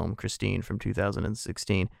Campo's film, Christine, from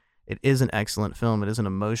 2016, it is an excellent film. It is an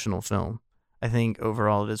emotional film. I think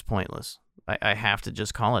overall it is pointless. I have to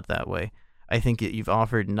just call it that way. I think that you've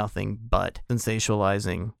offered nothing but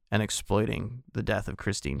sensationalizing and exploiting the death of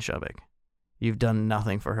Christine Chubbuck. You've done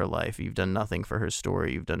nothing for her life. You've done nothing for her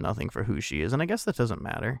story. You've done nothing for who she is. And I guess that doesn't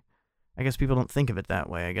matter. I guess people don't think of it that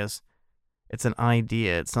way. I guess it's an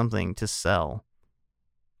idea. It's something to sell.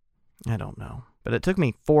 I don't know. But it took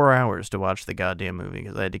me 4 hours to watch the goddamn movie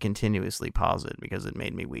because I had to continuously pause it because it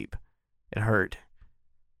made me weep. It hurt.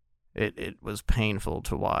 It was painful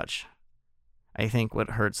to watch. I think what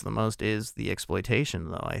hurts the most is the exploitation,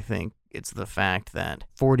 though. I think it's the fact that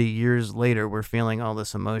 40 years later, we're feeling all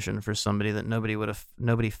this emotion for somebody that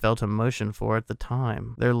nobody felt emotion for at the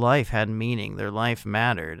time. Their life had meaning. Their life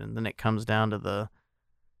mattered. And then it comes down to the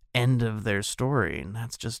end of their story. And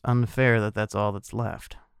that's just unfair that that's all that's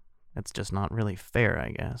left. It's just not really fair,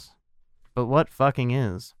 I guess. But what fucking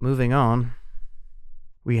is? Moving on,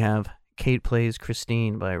 we have Kate Plays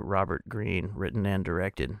Christine by Robert Greene, written and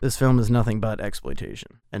directed. This film is nothing but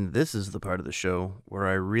exploitation. And this is the part of the show where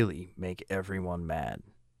I really make everyone mad.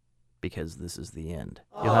 Because this is the end.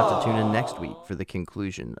 You'll have to tune in next week for the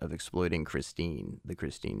conclusion of Exploiting Christine, the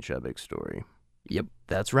Christine Chubbuck story. Yep,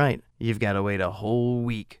 that's right. You've got to wait a whole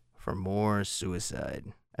week for more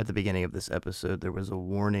suicide. At the beginning of this episode, there was a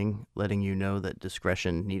warning letting you know that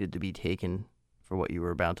discretion needed to be taken for what you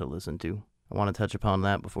were about to listen to. I want to touch upon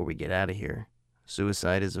that before we get out of here.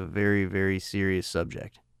 Suicide is a very, very serious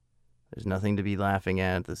subject. There's nothing to be laughing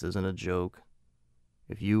at. This isn't a joke.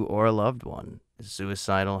 If you or a loved one is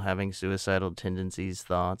suicidal, having suicidal tendencies,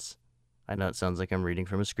 thoughts, I know it sounds like I'm reading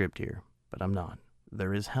from a script here, but I'm not.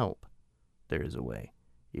 There is help. There is a way.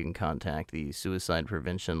 You can contact the Suicide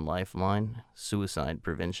Prevention Lifeline,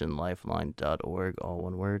 suicidepreventionlifeline.org, all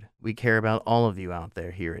one word. We care about all of you out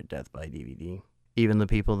there here at Death by DVD. Even the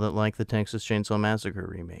people that like the Texas Chainsaw Massacre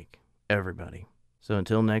remake. Everybody. So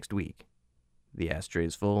until next week, the ashtray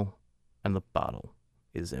is full and the bottle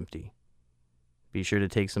is empty. Be sure to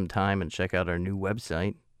take some time and check out our new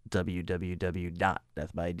website,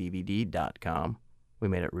 www.deathbydvd.com. We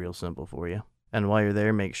made it real simple for you. And while you're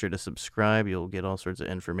there, make sure to subscribe. You'll get all sorts of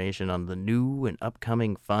information on the new and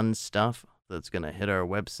upcoming fun stuff that's going to hit our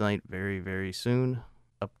website very, very soon.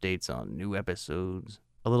 Updates on new episodes.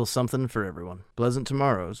 A little something for everyone. Pleasant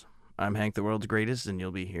tomorrows. I'm Hank, the world's greatest, and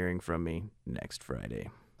you'll be hearing from me next Friday.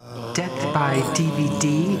 Death by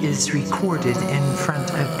DVD is recorded in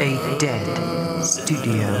front of a dead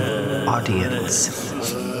studio audience.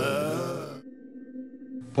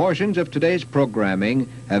 Portions of today's programming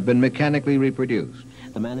have been mechanically reproduced.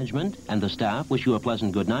 The management and the staff wish you a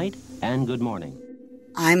pleasant good night and good morning.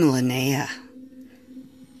 I'm Linnea,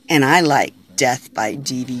 and I like Death by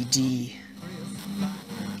DVD.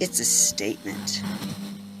 It's a statement.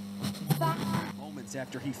 Moments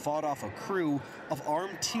after he fought off a crew of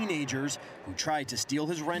armed teenagers who tried to steal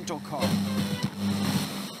his rental car.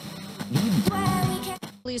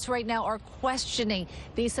 Police right now are questioning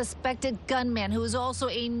the suspected gunman, who is also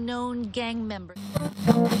a known gang member.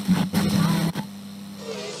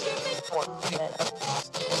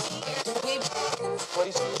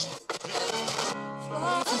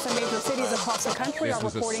 In some major cities across the country are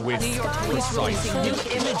reporting New York police releasing new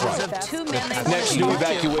images of two men they Next, new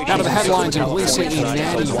evacuation. Out of the headlines, and police say a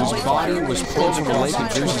nanny whose body was pulled from a lake in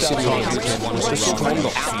Jersey City on the weekend was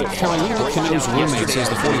strangled. Carolina Cano's roommate says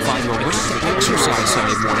the 45-year-old went to exercise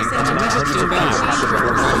Sunday morning and never came back.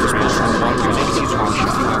 Her body was pulled from the water a few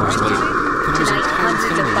hours later. Cano's entire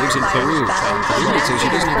family lives in Peru. Her roommate says she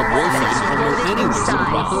doesn't have a boyfriend or know anyone who would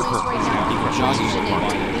want her. Jogging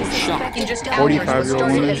shocked.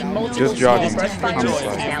 45-year-old woman just jogging.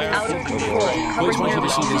 Out of control, covering nearly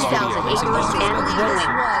 2,000 acres and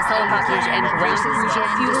growing. Helicopters and ground crews are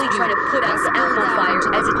fueling trying to put out the apple fire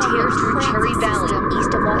as it tears through Cherry Valley,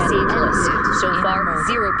 east of Los Angeles. So far,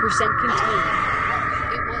 0% contained.